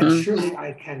 then surely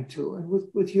I can too. And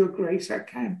with your grace, I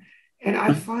can. And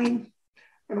I find,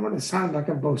 I don't want to sound like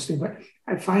I'm boasting, but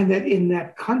I find that in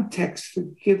that context,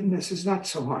 forgiveness is not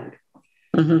so hard.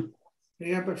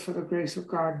 Yeah, but for the grace of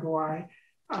God go I.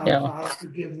 Father,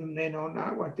 forgive them, they know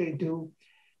not what they do.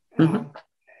 And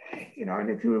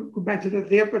if you go back to that,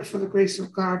 there, but for the grace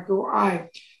of God go I.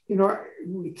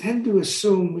 We tend to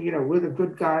assume, we're the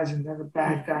good guys and they're the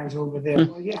bad guys over there.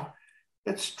 Well, yeah,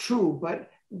 that's true. But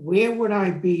where would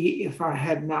I be if I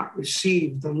had not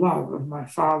received the love of my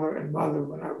father and mother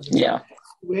when I was a child?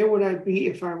 Where would I be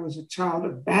if I was a child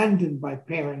abandoned by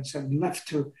parents and left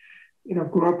to,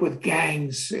 grow up with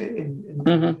gangs in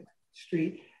the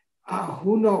street?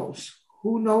 Who knows?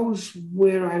 Who knows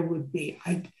where I would be?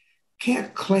 I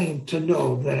can't claim to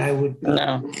know that I would be.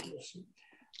 No.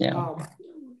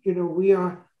 We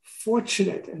are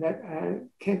fortunate, and that I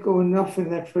can't go enough in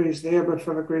that phrase there, but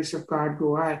for the grace of God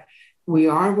go I. We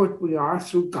are what we are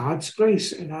through God's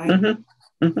grace. And I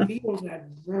feel that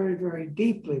very, very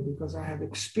deeply because I have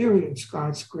experienced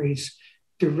God's grace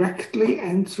directly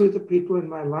and through the people in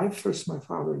my life, first my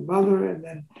father and mother, and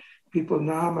then people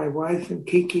now, my wife and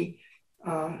Kiki.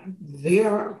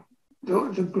 The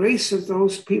grace of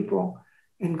those people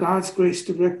and God's grace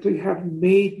directly have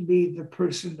made me the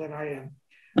person that I am.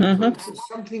 If there's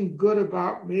something good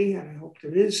about me, and I hope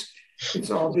there is, it's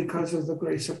all because of the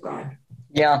grace of God.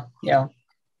 Yeah.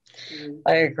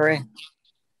 I agree.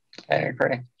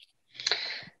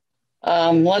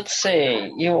 Let's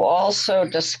see. You also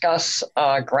discuss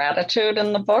gratitude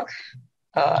in the book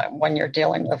when you're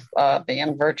dealing with the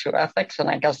in virtue ethics. And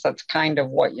I guess that's kind of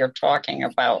what you're talking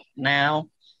about now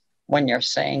when you're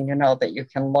saying, that you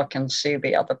can look and see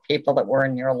the other people that were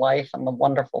in your life and the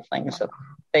wonderful things that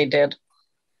they did.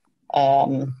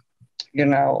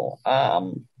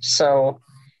 So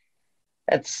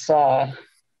it's, I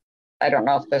don't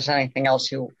know if there's anything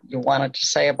else you wanted to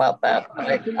say about that.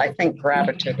 But I think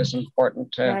gratitude is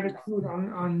important too. Gratitude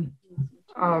on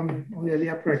the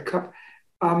upright cup.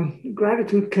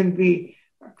 Gratitude can be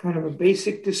kind of a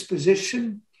basic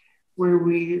disposition where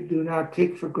we do not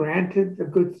take for granted the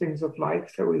good things of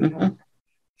life, that we have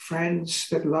friends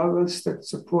that love us, that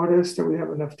support us, that we have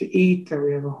enough to eat, that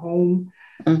we have a home,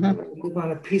 that we live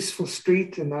on a peaceful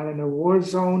street and not in a war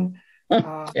zone. We're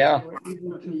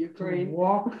able to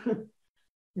walk.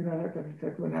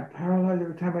 That we're not paralyzed.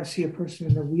 Every time I see a person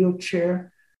in a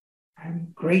wheelchair,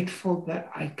 I'm grateful that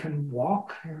I can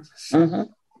walk. It's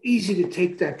easy to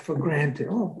take that for granted.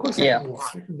 Oh, of course I can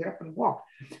walk. I can get up and walk.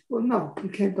 Well, no,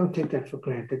 don't take that for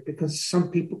granted because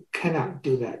some people cannot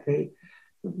do that. It's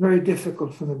very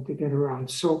difficult for them to get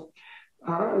around. So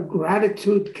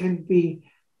gratitude can be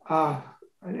an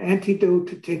antidote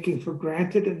to taking for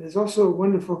granted. And there's also a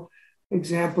wonderful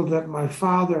example that my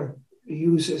father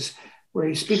uses where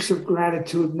he speaks of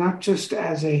gratitude not just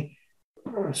as a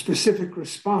specific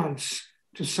response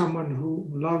to someone who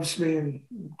loves me and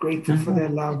grateful for their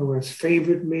love, who has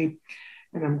favored me,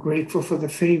 and I'm grateful for the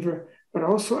favor, but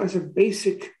also as a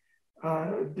basic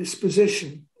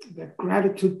disposition that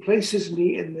gratitude places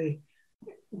me in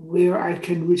where I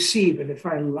can receive. And if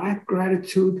I lack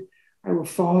gratitude, I will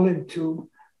fall into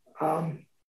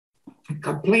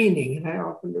complaining. And I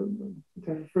often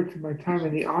refer to my time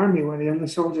in the army when the other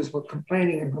soldiers were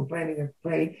complaining.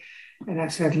 And I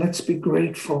said, let's be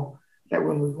grateful that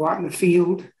when we go out in the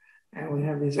field and we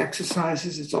have these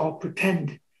exercises, it's all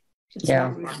pretend. It's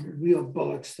not really real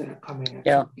bullets that are coming at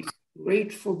you. Be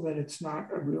grateful that it's not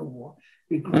a real war.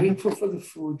 Be grateful for the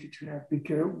food that you have. Be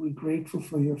grateful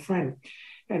for your friend.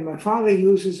 And my father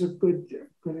uses a good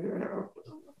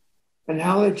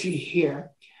analogy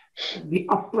here, the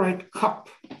upright cup.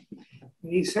 And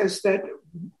he says that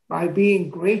by being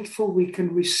grateful, we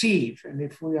can receive. And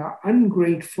if we are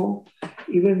ungrateful,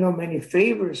 even though many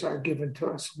favors are given to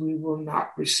us, we will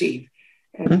not receive.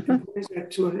 And compares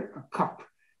that to a cup.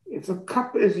 If the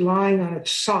cup is lying on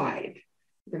its side,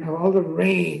 you can have all the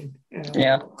rain, and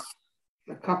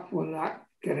the cup will not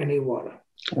get any water.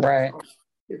 Right. So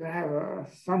you can have a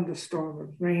thunderstorm of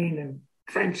rain and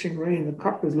drenching rain. The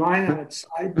cup is lying on its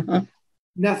side.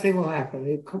 Nothing will happen.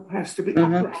 The cup has to be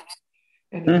upright.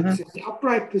 And if it's in the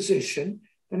upright position,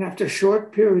 then after a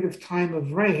short period of time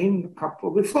of rain, the cup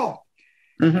will be full.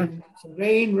 And the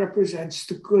rain represents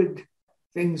the good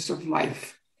things of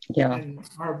life. And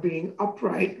our being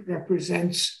upright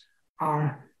represents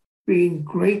our being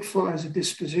grateful as a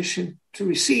disposition to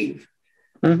receive.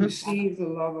 to receive the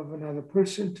love of another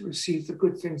person, to receive the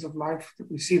good things of life, to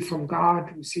receive from God,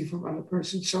 to receive from other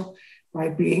persons. So by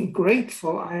being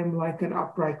grateful, I am like an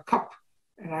upright cup,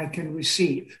 and I can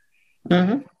receive. If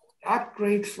I'm not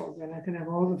grateful, then I can have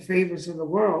all the favors of the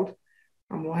world.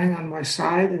 I'm lying on my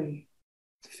side, and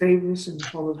the favors and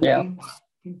full of rain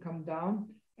can come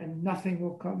down, and nothing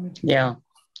will come into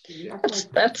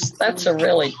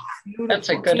That's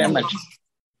a good image.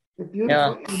 The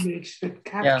beautiful image that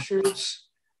captures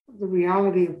the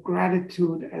reality of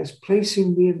gratitude as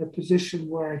placing me in the position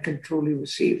where I can truly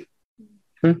receive.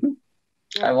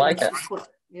 I like it.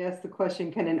 Yes, the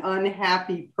question, can an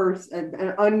unhappy person,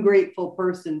 an ungrateful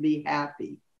person be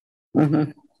happy?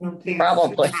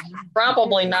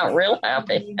 Probably not real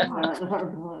happy.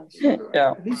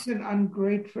 At least an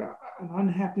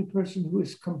unhappy person who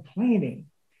is complaining.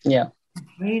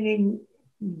 Complaining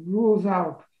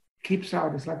keeps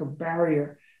out, it's like a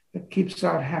barrier that keeps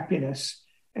out happiness.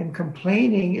 And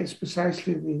complaining is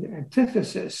precisely the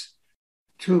antithesis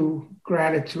to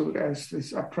gratitude as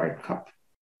this upright cup.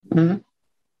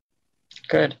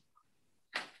 Good.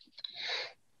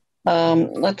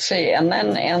 Let's see. And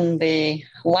then in the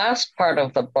last part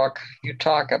of the book, you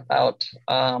talk about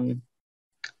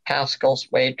Pascal's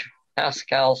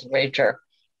wager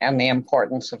and the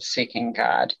importance of seeking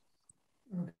God.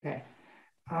 Okay.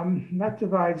 That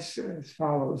divides as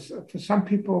follows. For some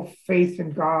people, faith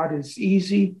in God is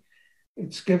easy.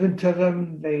 It's given to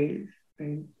them. They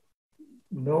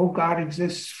know God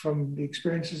exists from the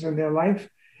experiences in their life.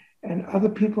 And other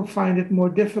people find it more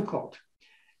difficult.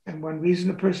 And one reason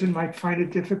a person might find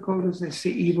it difficult is they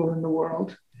see evil in the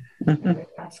world. And they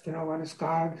ask, what is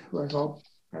God, who has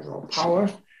all power?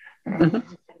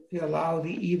 They allow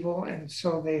the evil, and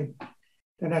so they're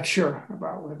not sure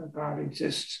about whether God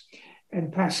exists.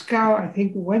 And Pascal, I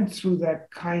think, went through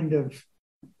that kind of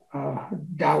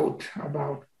doubt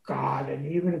about God, and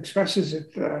he even expresses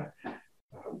it,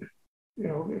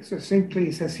 succinctly.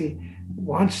 He says he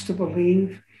wants to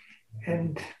believe,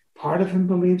 and part of him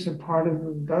believes and part of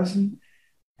him doesn't.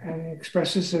 And he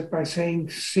expresses it by saying,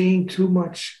 seeing too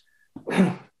much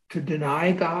to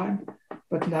deny God,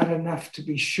 but not enough to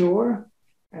be sure,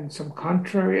 and some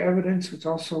contrary evidence, which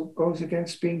also goes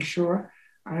against being sure.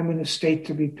 I'm in a state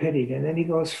to be pitied. And then he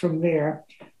goes from there.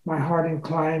 My heart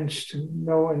inclines to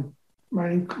know,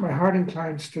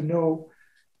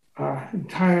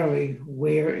 entirely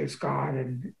where is God,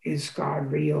 and is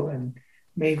God real, and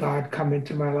may God come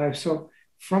into my life. So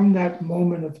from that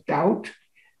moment of doubt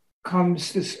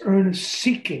comes this earnest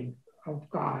seeking of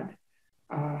God,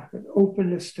 an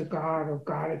openness to God, oh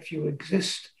God, if you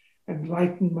exist,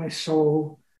 enlighten my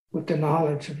soul with the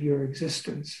knowledge of your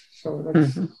existence. So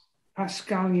that's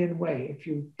Pascalian way. If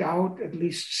you doubt, at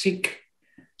least seek.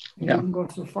 You can go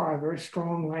so far, very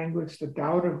strong language. The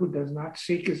doubter who does not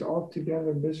seek is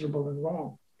altogether miserable and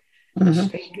wrong,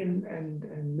 mistaken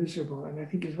and miserable. And I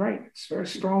think he's right. It's very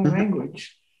strong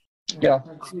language. I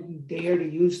didn't dare to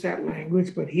use that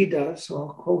language, but he does, so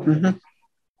I'll quote him.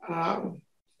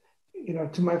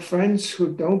 To my friends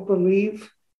who don't believe,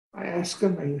 I ask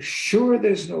them, are you sure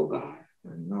there's no God?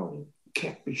 And no, you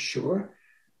can't be sure.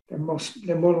 They're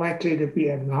more likely to be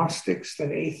agnostics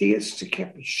than atheists. You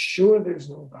can't be sure there's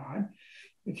no God.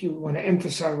 If you want to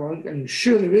emphasize, well, are you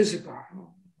sure there is a God?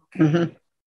 Okay.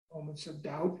 Moments of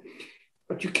doubt.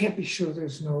 But you can't be sure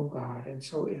there's no God. And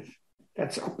so if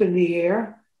that's up in the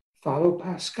air, follow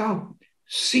Pascal.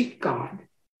 Seek God.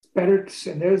 It's better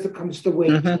to, and there comes the way.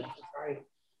 I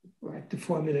like to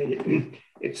formulate it.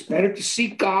 It's better to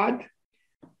seek God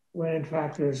when in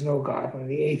fact there is no God, when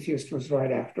the atheist was right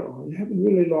after all. You haven't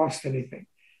really lost anything.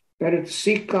 Better to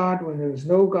seek God when there is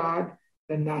no God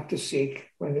than not to seek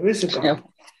when there is a God.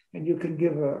 And you can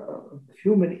give a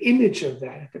human image of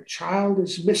that. If a child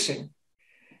is missing,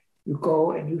 you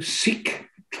go and you seek,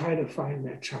 try to find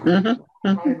that child. A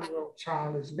 5-year-old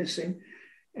child is missing.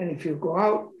 And if you go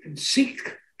out and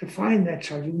seek to find that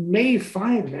child, you may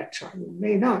find that child, you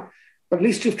may not, but at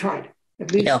least you've tried.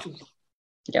 At least you've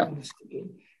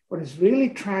What is really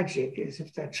tragic is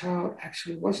if that child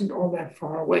actually wasn't all that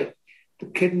far away. The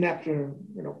kidnapper,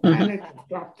 panicked and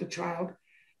dropped the child.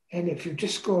 And if you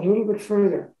just go a little bit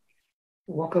further,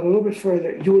 walk a little bit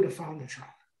further, you would have found the child.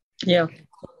 So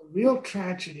the real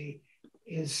tragedy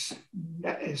is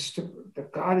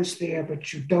that God is there,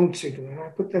 but you don't see him. And I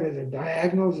put that as a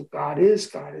diagonal. God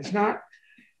is not.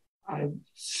 I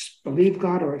believe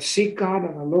God or I seek God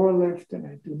on the lower left, and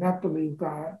I do not believe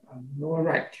God on the lower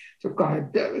right. So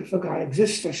if a God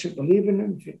exists, I should believe in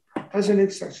him. If he doesn't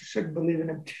exist, I shouldn't believe in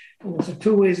him. And there's the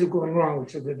two ways of going wrong,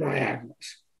 which are the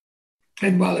diagonals.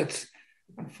 And while it's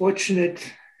unfortunate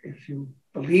if you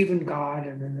believe in God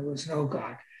and then there was no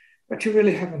God. But you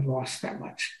really haven't lost that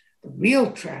much. The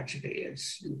real tragedy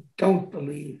is you don't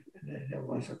believe that there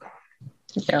was a God.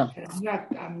 Yeah. And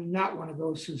I'm not one of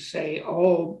those who say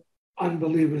all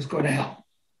unbelievers go to hell.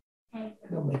 I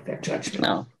don't make that judgment.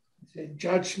 No. I say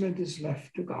judgment is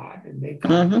left to God, and may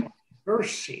God have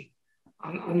mercy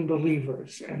on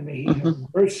unbelievers, and may He have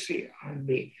mercy on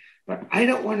me. But I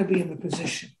don't want to be in the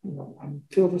position, I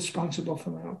feel responsible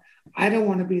for my own. I don't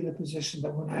want to be in the position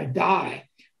that when I die,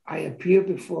 I appear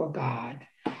before God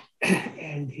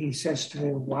and He says to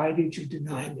me, why did you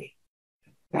deny me?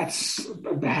 That's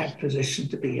a bad position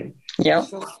to be in. Yeah.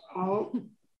 So I'll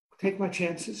take my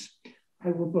chances. I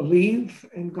will believe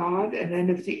in God. And then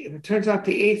if it turns out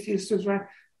the atheist is right,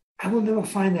 I will never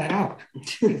find that out.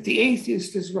 If the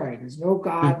atheist is right, there's no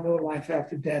God, no life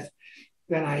after death,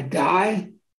 then I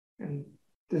die and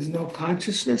there's no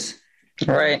consciousness.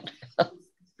 Right.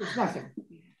 There's nothing.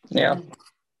 Yeah.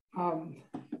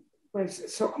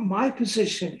 So my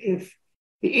position, if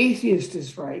the atheist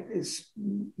is right, is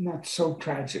not so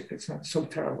tragic. It's not so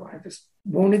terrible. It just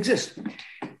won't exist.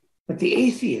 But the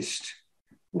atheist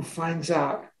who finds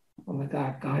out, oh my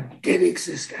God, God did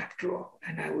exist after all,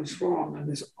 and I was wrong on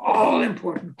this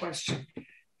all-important question,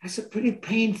 that's a pretty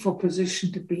painful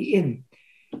position to be in.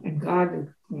 And God is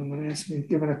going to ask me to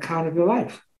give an account of your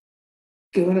life.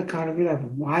 Give an account of your life.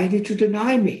 Why did you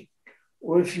deny me?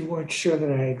 Or if you weren't sure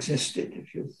that I existed,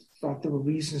 if you thought there were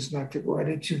reasons not to, why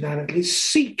did you not at least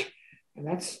seek? And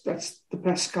that's the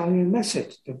Pascalian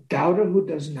message. The doubter who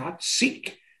does not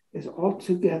seek is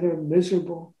altogether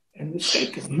miserable and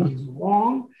mistaken. He's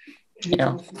wrong, and he's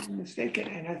also mistaken.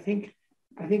 And I think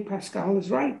Pascal is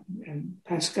right. And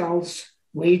Pascal's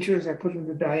wager, as I put in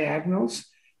the diagonals,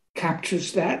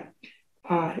 captures that.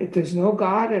 If there's no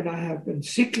God and I have been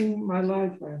seeking my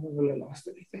life, I haven't really lost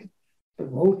anything. But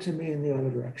woe to me in the other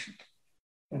direction.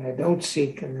 And I don't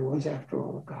seek, and there was, after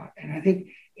all, a God. And I think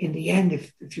in the end,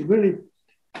 if you really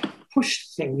push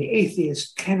the thing, the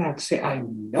atheist cannot say, I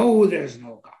know there's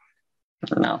no God.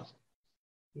 No.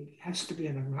 It has to be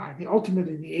I think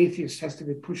ultimately the atheist has to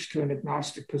be pushed to an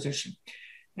agnostic position.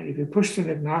 And if you push to an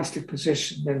agnostic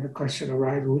position, then the question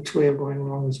arises, which way of going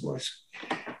wrong is worse?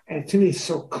 And to me, it's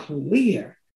so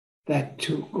clear that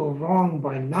to go wrong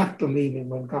by not believing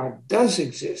when God does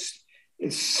exist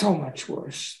is so much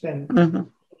worse than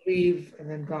believe and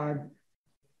then God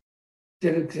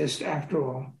did exist after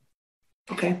all.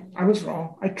 Okay, I was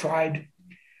wrong. I tried.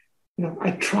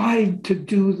 I tried to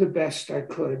do the best I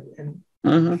could. And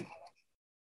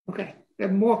okay,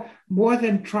 more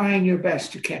than trying your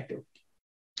best, you can't do.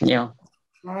 Yeah.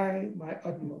 Try my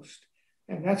utmost.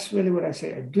 And that's really what I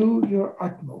say. Do your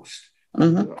utmost.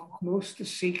 Your utmost to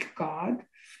seek God.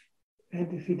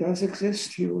 And if He does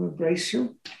exist, He will embrace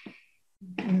you.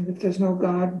 And if there's no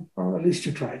God, well, at least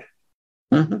you tried.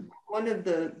 One of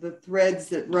the threads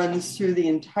that runs through the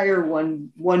entire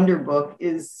Wonder Book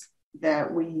is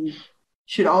that we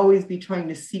should always be trying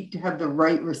to seek to have the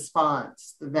right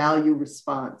response, the value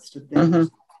response to things,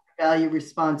 value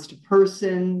response to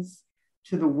persons,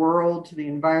 to the world, to the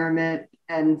environment,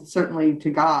 and certainly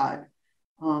to God.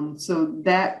 So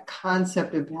that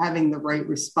concept of having the right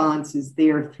response is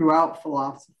there throughout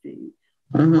philosophy,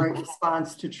 the right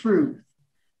response to truth.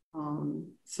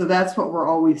 So that's what we're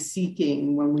always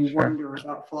seeking when we wonder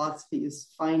about philosophy, is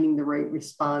finding the right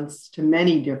response to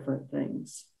many different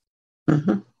things.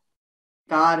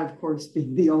 God, of course,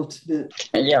 being the ultimate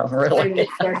really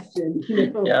question.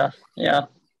 Yeah.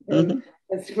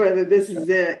 That's whether this is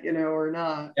it, or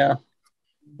not. Yeah.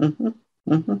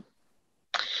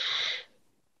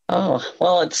 Oh,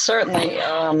 well, it's certainly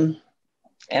an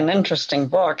interesting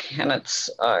book, and it's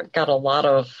got a lot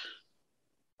of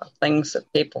things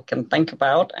that people can think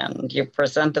about, and you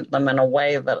presented them in a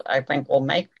way that I think will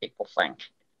make people think.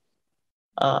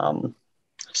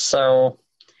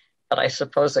 But I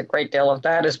suppose a great deal of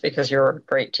that is because you're a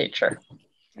great teacher.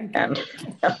 And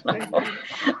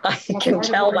I can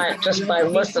tell that just by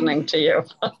listening to you.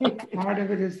 Part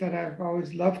of it is that I've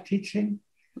always loved teaching.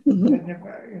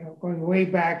 Going way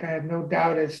back, I have no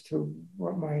doubt as to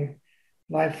what my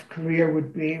life career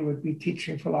would be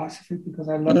teaching philosophy, because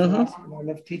I love philosophy and I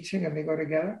love teaching, and they go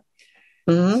together.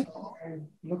 So I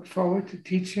looked forward to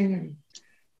teaching and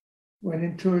went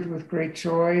into it with great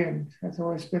joy, and has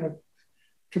always been a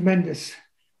tremendous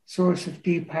source of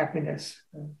deep happiness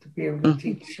to be able to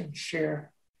teach and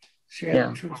share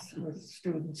the truth with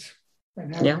students,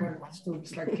 and have wonderful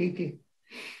students like Kiki.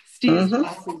 Steve's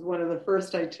class was one of the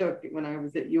first I took when I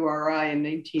was at URI in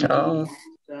 1980.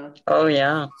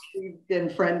 We've been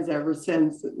friends ever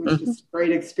since. It was just a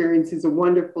great experience. He's a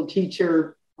wonderful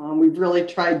teacher. We've really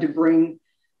tried to bring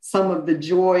some of the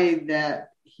joy that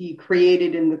he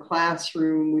created in the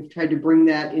classroom. We've tried to bring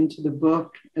that into the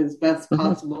book as best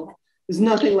possible. There's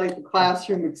nothing like the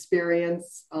classroom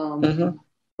experience,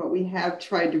 but we have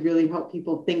tried to really help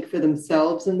people think for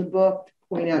themselves in the book,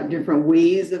 point out different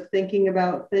ways of thinking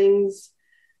about things,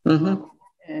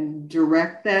 and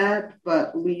direct that,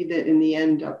 but leave it in the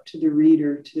end up to the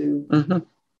reader to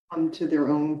come to their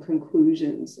own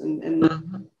conclusions. And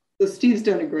so Steve's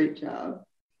done a great job.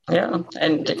 Yeah,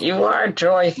 and you are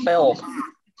joy-filled.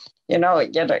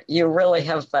 You really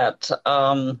have that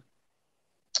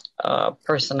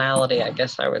personality, I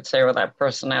guess I would say, or that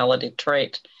personality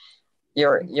trait.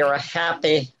 You're a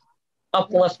happy,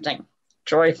 uplifting,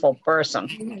 joyful person.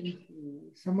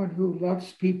 Someone who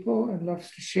loves people and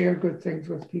loves to share good things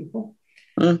with people.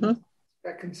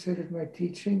 I considered my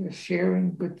teaching as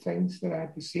sharing good things that I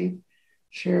perceive,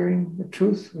 sharing the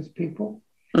truth with people.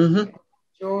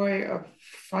 Joy of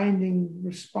finding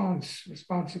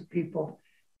responsive people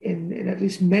in at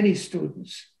least many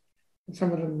students. And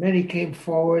some of them, many came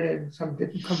forward and some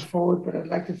didn't come forward, but I'd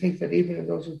like to think that even in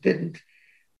those who didn't,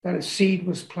 that a seed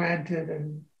was planted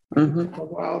and it took a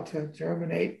while to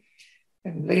germinate.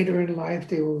 And later in life,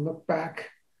 they will look back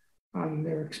on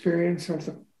their experience of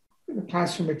the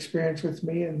classroom experience with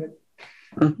me, and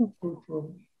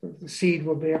the seed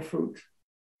will bear fruit.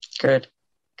 Good.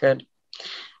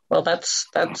 Well, that's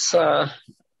to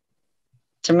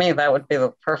me, that would be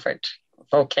the perfect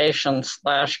vocation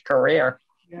 / career.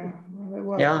 Yeah,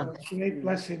 well, it's a great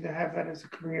blessing to have that as a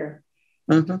career.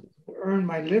 To earn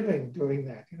my living doing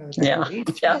that. Yeah.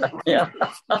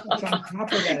 On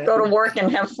top of that, go to work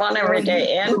and have fun every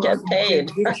day and get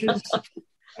paid.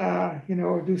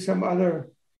 Or do some other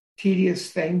tedious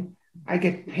thing. I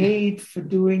get paid for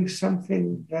doing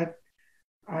something that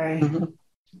I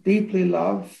deeply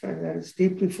love and that is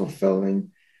deeply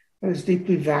fulfilling, that is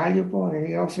deeply valuable, and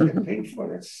anything else I get paid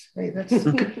for.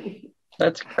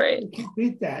 That's great. You can't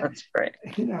beat that. That's great.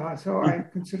 So I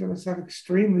consider myself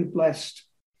extremely blessed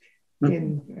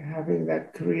in having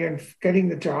that career and getting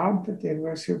the job at the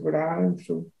University of Rhode Island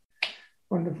through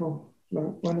wonderful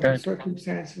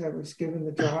circumstances. I was given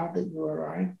the job at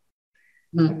URI,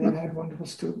 and then had wonderful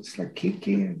students like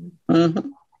Kiki.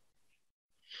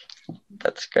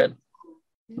 That's good.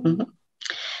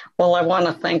 Well, I want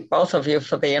to thank both of you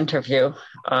for the interview.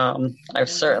 I've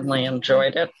certainly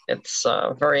enjoyed it. It's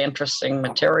very interesting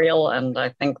material, and I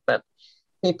think that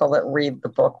people that read the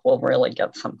book will really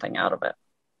get something out of it.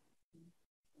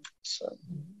 So,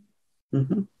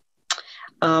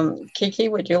 Kiki,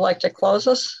 would you like to close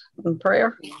us in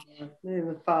prayer? In the name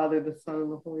of the Father, the Son,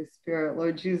 and the Holy Spirit.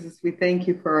 Lord Jesus, we thank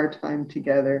you for our time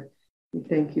together. We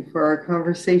thank you for our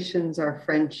conversations, our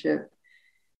friendship,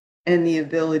 and the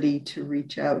ability to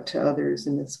reach out to others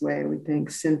in this way. We thank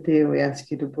Cynthia. We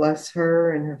ask you to bless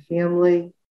her and her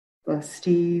family, bless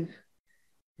Steve,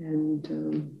 and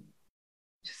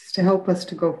just to help us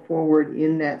to go forward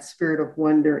in that spirit of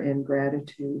wonder and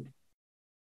gratitude.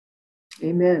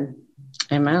 Amen.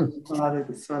 Amen. The Father,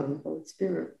 the Son, and the Holy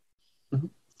Spirit.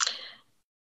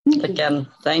 Again,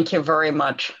 thank you very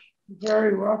much. You're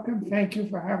very welcome. Thank you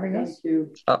for having us. Thank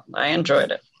you. Oh, I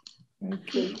enjoyed it.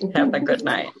 Thank you. Have a good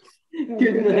night.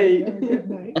 Good night. Good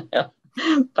night.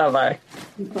 Bye-bye.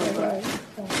 Bye-bye.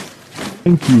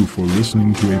 Thank you for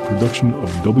listening to a production of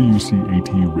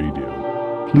WCAT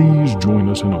Radio. Please join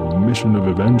us in our mission of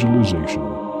evangelization.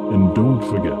 And don't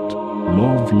forget,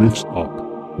 love lifts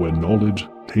up when knowledge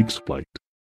takes flight.